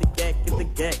gas, get the gas, get the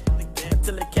gas, get the gas.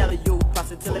 Until it Cali yo,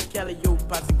 posse till it Cali yo,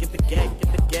 posse get the gas,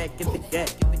 get the gas, get the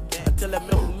gas, get the gas. Until it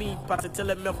melt for me, posse till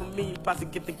it melt for me, posse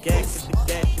get the gas, get the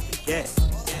gas, get the gas.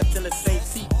 Until it St.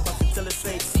 T, posse till it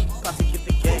St. T, posse get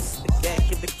the gas, get the gas,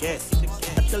 get the gas, get the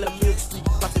gas. Until it Milk Street,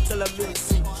 posse till it Milk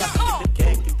Street, posse get the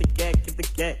gas, get the gas, get the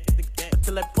gas, get the gas.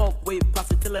 Until it Parkway,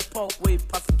 posse till it Parkway,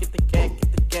 posse get the gas,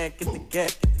 get the gas, get the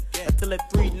gas. Until it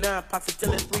 3-9, posse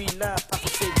till it 3-9, posse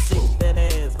shake that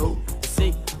ass, ho.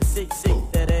 Shake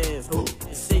that ass, ho.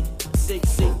 Shake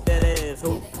that ass,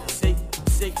 ho.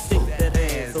 Shake that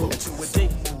ass, ho. Shake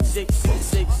that ass. Shake that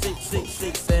ass.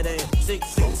 Shake that ass. Shake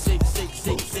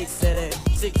that ass.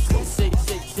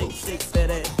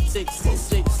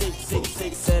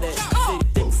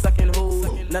 Dick sucking hoes,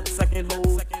 nut sucking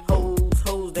hoes,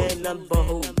 hoes, they ain't nothing but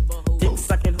hoes. Dick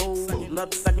sucking hoes,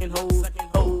 nut sucking hoes,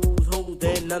 hoes,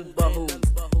 they ain't nothing but hoes.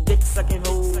 Dick sucking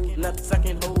hoes, nut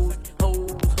sucking hoes,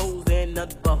 hoes, they ain't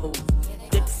nothing but hoes.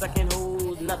 Dick sucking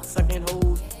hoes, nut sucking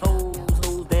hoes,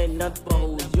 hoes, they ain't nothing but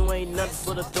hoes. You ain't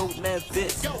nothing but a dope man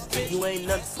bitch. You ain't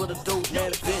nothing but a dope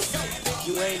man bitch.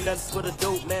 You ain't nothing but a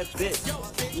dope man bitch.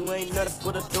 You ain't nothing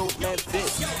but a dope man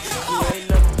bitch. You ain't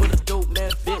nothing but a dope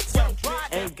man bitch.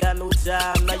 Ain't got no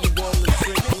job, now you want the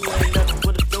trick. You ain't nothing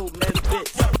but a dope man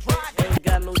bitch. Ain't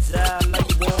got no job, now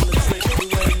you want the trick. You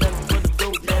ain't nothing but a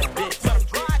dope man bitch.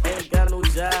 Ain't got no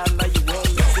job, now you want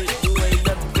the trick. You ain't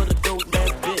nothing but a dope man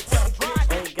bitch.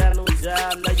 Ain't got no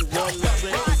job, now you want the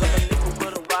trick. Cause I'm a nigga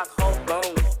with a rock hard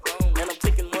bone. And I'm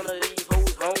taking one of these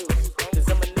hoes home. Cause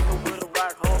I'm a nigga with a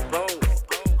rock hard bone.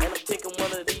 And I'm taking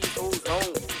one of these hoes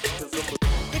home.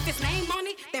 If it's name on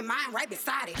it, then mine right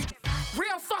beside it.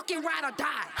 Real fucking ride or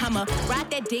die. I'ma ride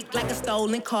that dick like a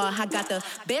stolen car. I got the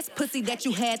best pussy that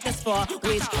you had thus far.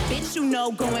 Which bitch you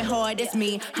know going hard as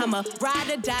me. I'ma ride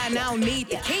or die and I don't need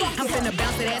the key. I'm finna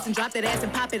bounce that ass and drop that ass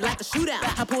and pop it like a shootout.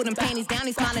 I pull them panties down,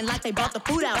 he's smiling like they bought the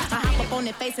food out. I hop up on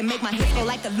their face and make my hips go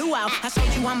like a luau. I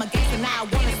showed you I'm a gangster, now I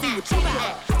wanna see what you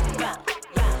about.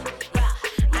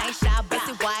 I ain't shy,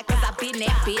 busted wide, cause I been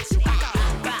that bitch.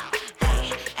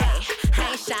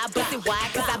 I ain't shy, busted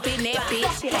wide, cause I been that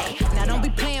bitch. Hey, now don't be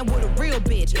playing with a real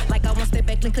bitch. Like I won't step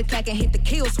back, click, clack, and hit the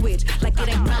kill switch. Like it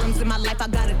ain't problems in my life I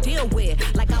gotta deal with.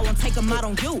 Like I won't take them out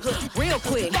on you, real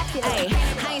quick. Hey,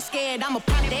 I ain't scared, I'ma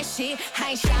pop that shit.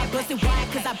 I ain't shy, busted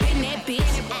wide, cause I been that bitch.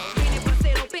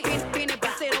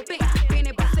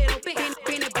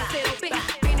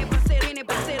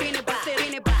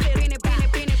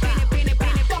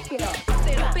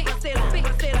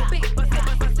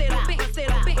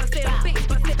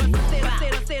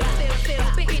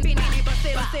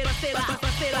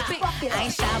 I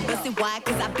ain't shy, busted wide,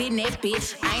 cause I been that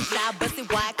bitch. I ain't shy,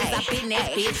 busted wide, cause I been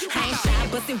that bitch. I ain't shy,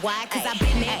 busted wide, cause I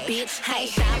been that bitch. I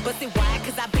ain't shy, busted wide,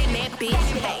 cause I been that bitch.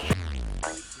 Hey.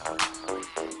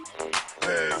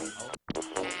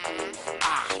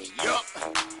 Yup.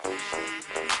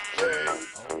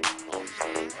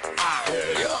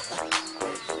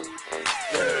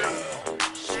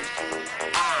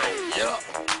 Yup.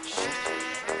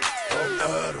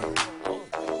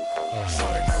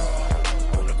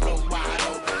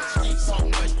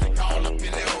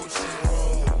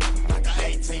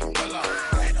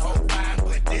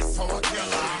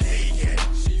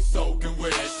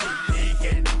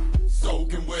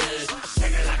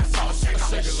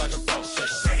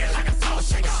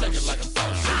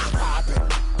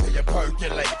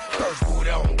 First boot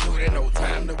on, do it, no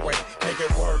time to wait. Make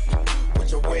it work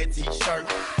with your wet t-shirt.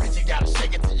 Bitch, you gotta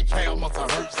shake it till your calf muscle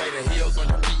hurt. Say the heels on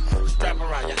your feet, strap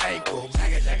around your ankles.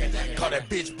 Call that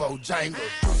bitch Bojangles.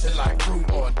 Juicy like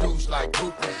fruit or a douche like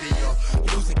Cooper Deal.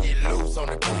 Loose and get loose on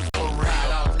the goose for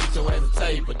real. I'll get your ass a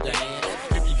table dance.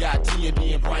 If you got T,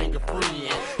 then bring a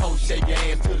friend. Ho, shake your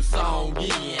ass to the song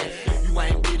again. If you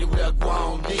ain't with it, we're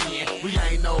grown then. We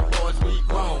ain't no boys, we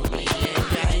grown then. You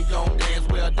ain't gon' dance,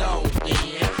 well don't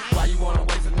then. Why you wanna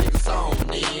waste a nigga song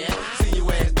then? See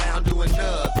your ass down doing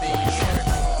nothing.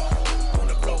 On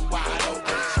the floor wide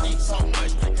open. Eat so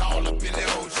much they call up in the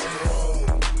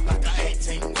ocean. Like a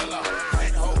 18-wheeler.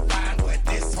 That whole fine with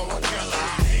this whole killer.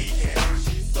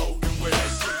 She's soaking wet.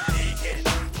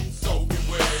 Soaking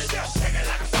wet. Shake it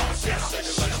like a song. Shake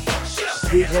it like a song.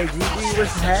 DJ GD,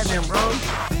 what's happening, bro?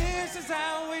 This is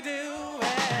how we do it.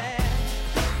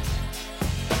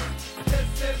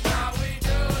 This is how we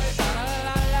do it. La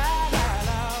la la la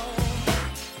la.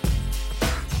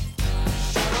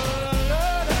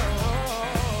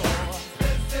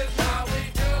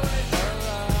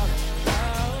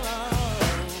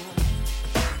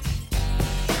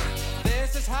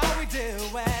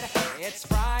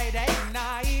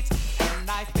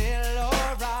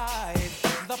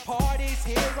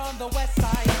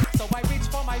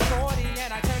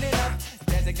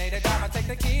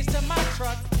 the keys to my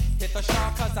truck. Hit the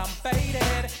shop cause I'm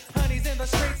faded. Honey's in the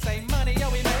streets, say money, yo,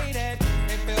 we made it.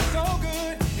 It feels so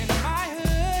good in my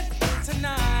hood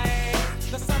tonight.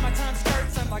 The summertime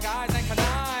skirts and the guys ain't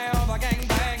canine. All the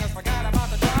gangbangers forgot about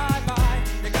the drive-by.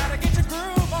 You gotta get your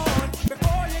groove on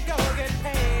before you go get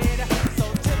paid. So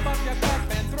tip up your cup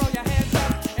and throw your hands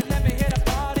up and let me hit a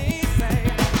party. Say,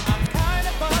 I'm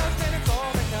kinda buzzed and it's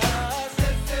all because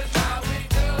this is how we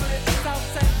do it. South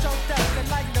Central does it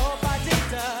like nobody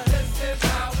does. This is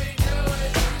how we do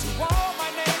it. To all my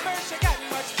neighbors, you got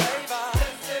much flavor.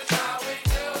 This is how we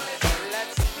do it.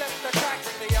 Let's flip the crack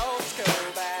with the old school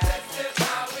bag. This is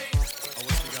how we. Oh,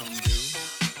 what you gonna do?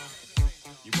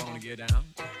 You wanna get down?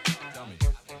 Tell me.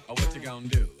 Oh, what you gonna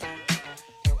do?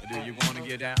 Do you wanna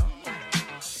get down?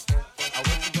 Oh,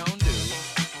 what you gonna do?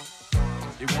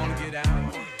 You wanna get out?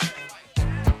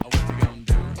 Oh, what you gonna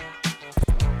do?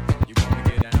 You wanna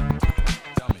get down?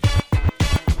 Tell me.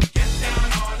 Get down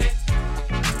on it.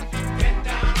 Get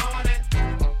down on it.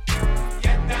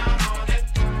 Get down on it.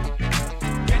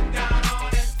 Get down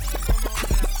on it.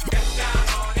 Get down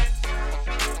on it.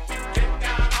 Get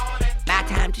down on it. My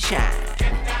time to shine.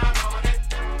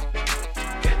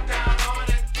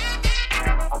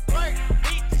 Work,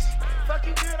 bitch. Fuck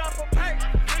you good off a perk.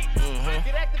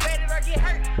 Get activated or get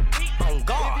hurt. On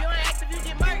guard. If you ain't active, you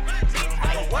get murked. I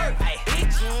don't work.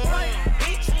 Bitch.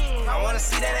 Bitch. I wanna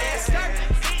see that ass skirt.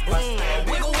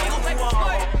 Wiggle, wiggle, Make a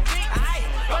squirt. Aight.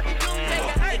 Fuck you do, make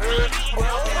it hurt.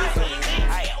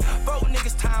 Folk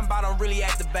niggas time about I'm really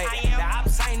activate. The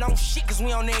ops ain't on shit cause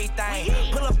we on everything.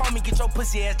 Pull up on me, get your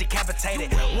pussy ass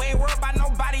decapitated. We ain't worried about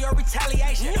nobody or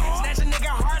retaliation. Snatch a nigga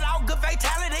heart out, good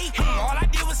fatality. All I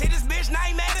did was hit this bitch, now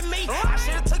he mad at me. I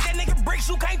should've took that nigga bricks,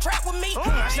 you can't trap with me.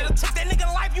 I should've took that nigga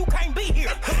life, you can't be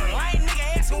here. Lame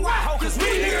nigga asking why, ho, cause we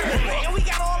here. And we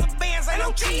got all the bands, ain't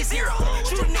no cheese here.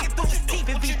 Shoot a nigga through his teeth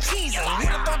and be cheesing.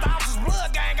 Nigga thought the house was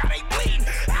blood gang, got they bleeding.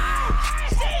 Ah,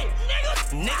 shit, nigga.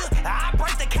 Nigga, I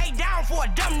break the K down for a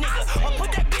dumb nigga. Or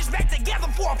put that bitch back together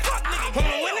for a fuck nigga.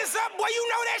 When it's up, boy, you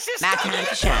know that shit's My time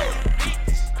to shine.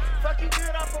 Fuck you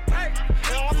good off a perk.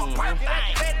 Get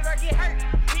activated or get hurt.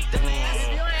 If you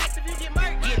ain't active, you get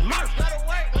murked. Get murked. Gotta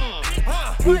work.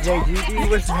 DJ GD,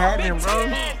 what's happening, bro?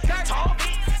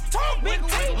 Talk big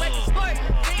team. Make a squirt.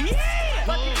 Yeah.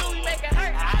 Fuck you do, we make it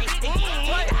hurt.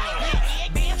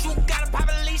 Bitch, you gotta pop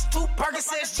at least 2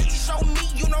 Percocets. She show me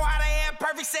you know how to have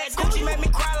perfect sex. Gucci make me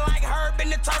cry like Herb in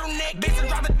the turtleneck. Bitch, and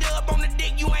drop a dub on the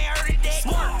dick, you ain't heard of that.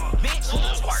 Smart, bitch.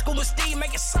 Scuba Steve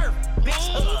make it surf, bitch.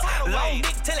 Long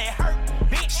dick till it hurt,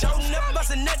 bitch. Show up,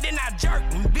 bust a nut, then I jerk,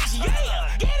 bitch.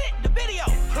 Yeah, get it, the video.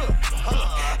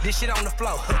 This shit on the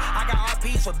floor. I got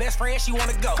RPs for best friends, she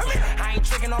wanna go. I ain't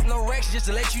tricking off no Rex just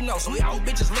to let you know. So y'all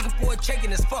bitches looking for a check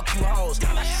and it's fuck you hoes.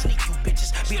 I sneak you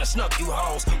bitches, be the snuck you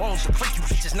hoes. Want to freak you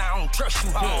bitches, now I don't trust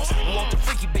you hoes. Want the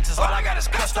freaky bitches, all I got is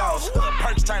custos.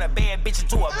 Perks turn a bad bitch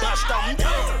into a bust on.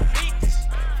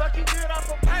 Fuck you good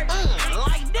off a perk.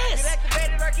 Like this. Get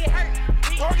activated or get hurt.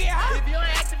 Or get hurt. If you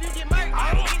ain't active, you get murked. I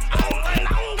wanna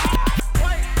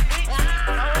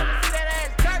see that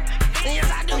ass dirt. Yes,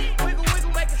 I do. Wiggle,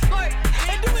 wiggle, make a squirt.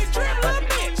 And do it drip, little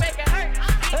bitch. Make it hurt.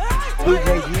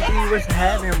 DJ GD, what's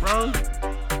happening, bro?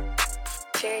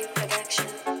 Cherry Production.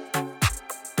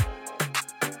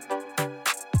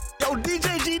 Yo, DJ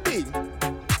GD.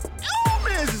 Who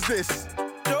man is this?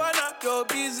 Joanna, your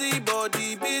busy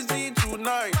body busy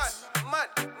tonight. Mad.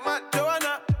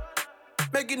 Joanna,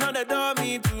 making all the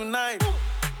dummy tonight.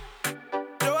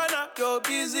 Joanna, your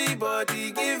busy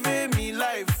body giving me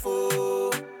life,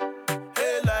 oh,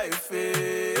 hey life,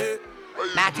 hey.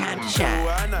 My time to shine.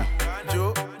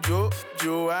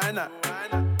 Joanna,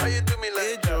 how you do me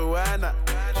like Joanna?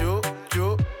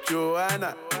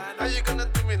 Joanna, how you gonna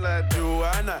do me like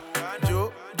Joanna?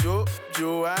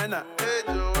 Joanna, hey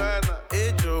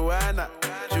Joanna,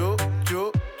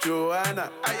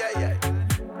 Joanna, ay.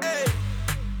 Hey,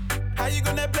 how you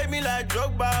gonna play me like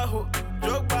Drogba, ho?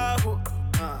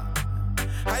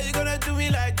 How you gonna do me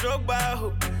like Drogba,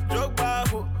 ho?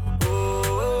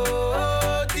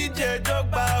 Oh, DJ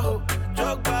Drogba, ho.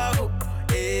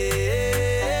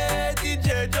 Hey,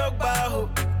 DJ Drogba, ho.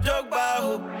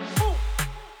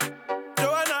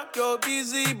 Joanna, your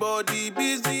busy body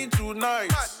busy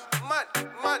tonight. Mad.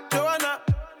 Joanna,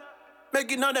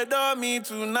 making all the dummy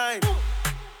tonight.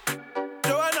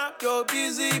 Joanna, your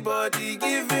busy body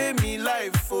giving me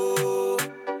life, oh,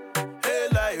 hey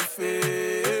life,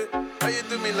 hey. How you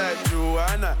do me like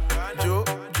Joanna?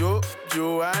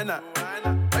 Joanna.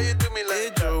 How you do me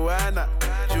like Joanna?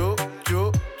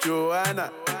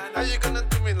 Joanna. How you gonna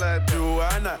do me like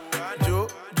Joanna?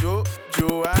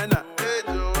 Joanna. Hey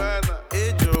Joanna.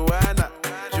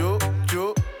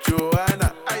 Joanna.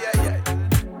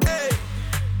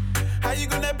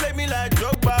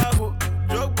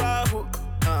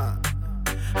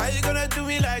 you gonna do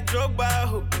me like Drogba,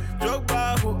 ho?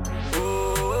 Drogba, ho.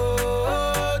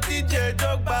 Oh, DJ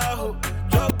Drogba, ho.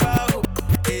 Drogba, ho.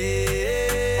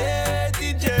 Hey,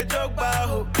 DJ Drogba,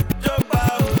 ho. Drogba,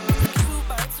 ho. 2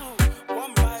 by 2,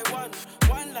 1 by 1.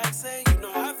 One like say you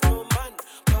don't have no man.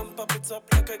 Pump up it up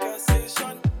like a gas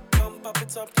station. Pump up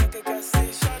it up like a gas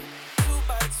station. 2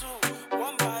 by 2,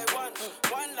 1 by 1.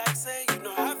 One like say you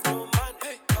don't have no man.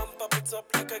 Pump up it up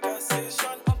like a gas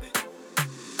station.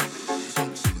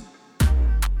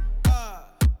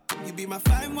 You be my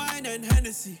fine wine and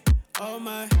Hennessy, oh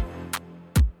my.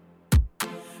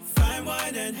 Fine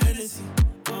wine and Hennessy,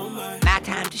 oh my. My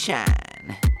time to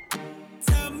shine.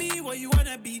 Tell me what you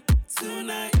wanna be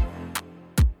tonight.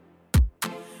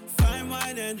 Fine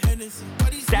wine and Hennessy.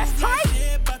 That's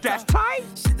tight. That's tight.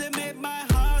 She done make my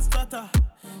heart stutter.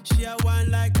 She a wine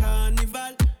like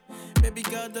carnival. Baby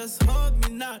girl, just hold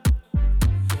me not.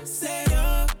 Say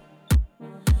yo,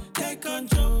 take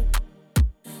control.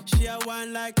 She a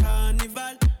wine like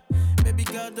carnival. Baby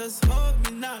girl, just hold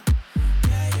me now.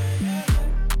 Yeah, yeah, yeah.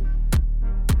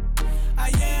 Ah,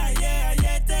 yeah, yeah,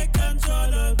 yeah, take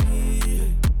control of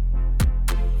me.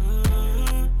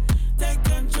 Take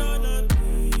control of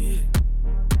me.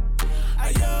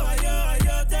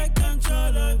 Ayo, take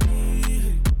control of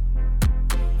me.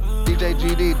 DJ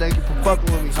GD, thank you for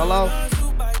fucking with me. Hello?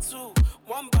 2 by 2,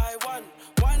 1 by 1.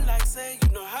 One like say you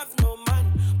don't have no man.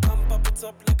 Pump up it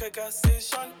up like a gas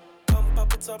station. Pump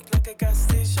up it up like a gas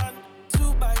station.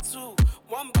 2 by 2,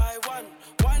 1 by 1.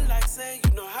 One like say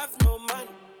you don't have no man.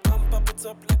 Pump up it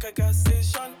up like a gas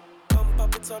station. Pump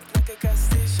up it up like a gas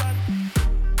station.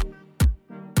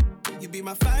 You be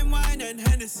my fine wine and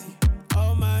Hennessy,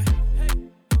 oh my.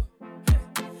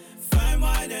 Fine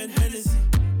wine and Hennessy,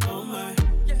 oh my.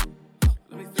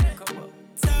 Let me fill a cup up.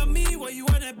 Tell me what you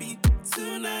wanna be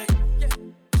tonight.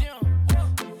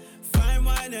 Fine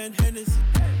wine and Hennessy.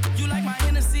 You like my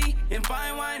Hennessy and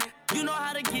fine wine. You know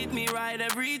how to get me right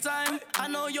every time. I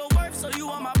know your worth, so you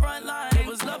on my front line. It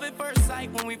was love at first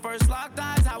sight when we first locked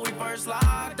eyes. How we first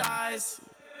locked eyes.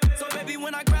 So baby,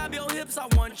 when I grab your hips, I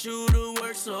want you to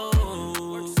work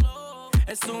slow.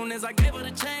 As soon as I gave her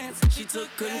the chance, she took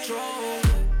control.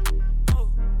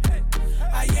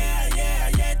 Ah, yeah, yeah,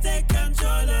 yeah, take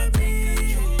control of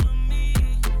me.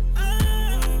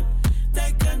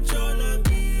 Take control of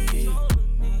me.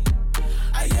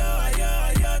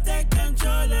 Ayo, take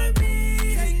control of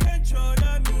me. Take control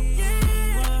of me.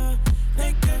 Yeah.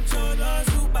 Take control of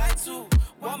 2 by 2,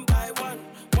 1 by 1.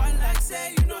 One like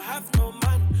say you don't have no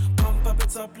man. Pump up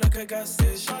it up like a gas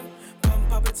station.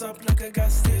 Pump up it up like a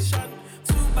gas station.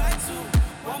 2 by 2,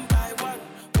 1 by 1.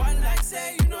 One like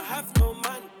say you don't have no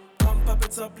man. Pump up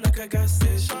it up like a gas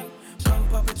station.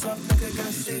 Pump up it up like a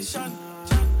gas station.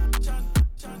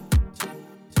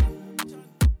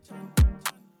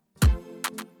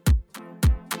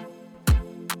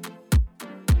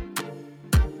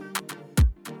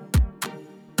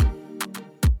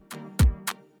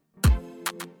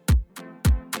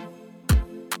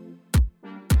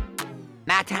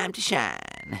 My time to shine.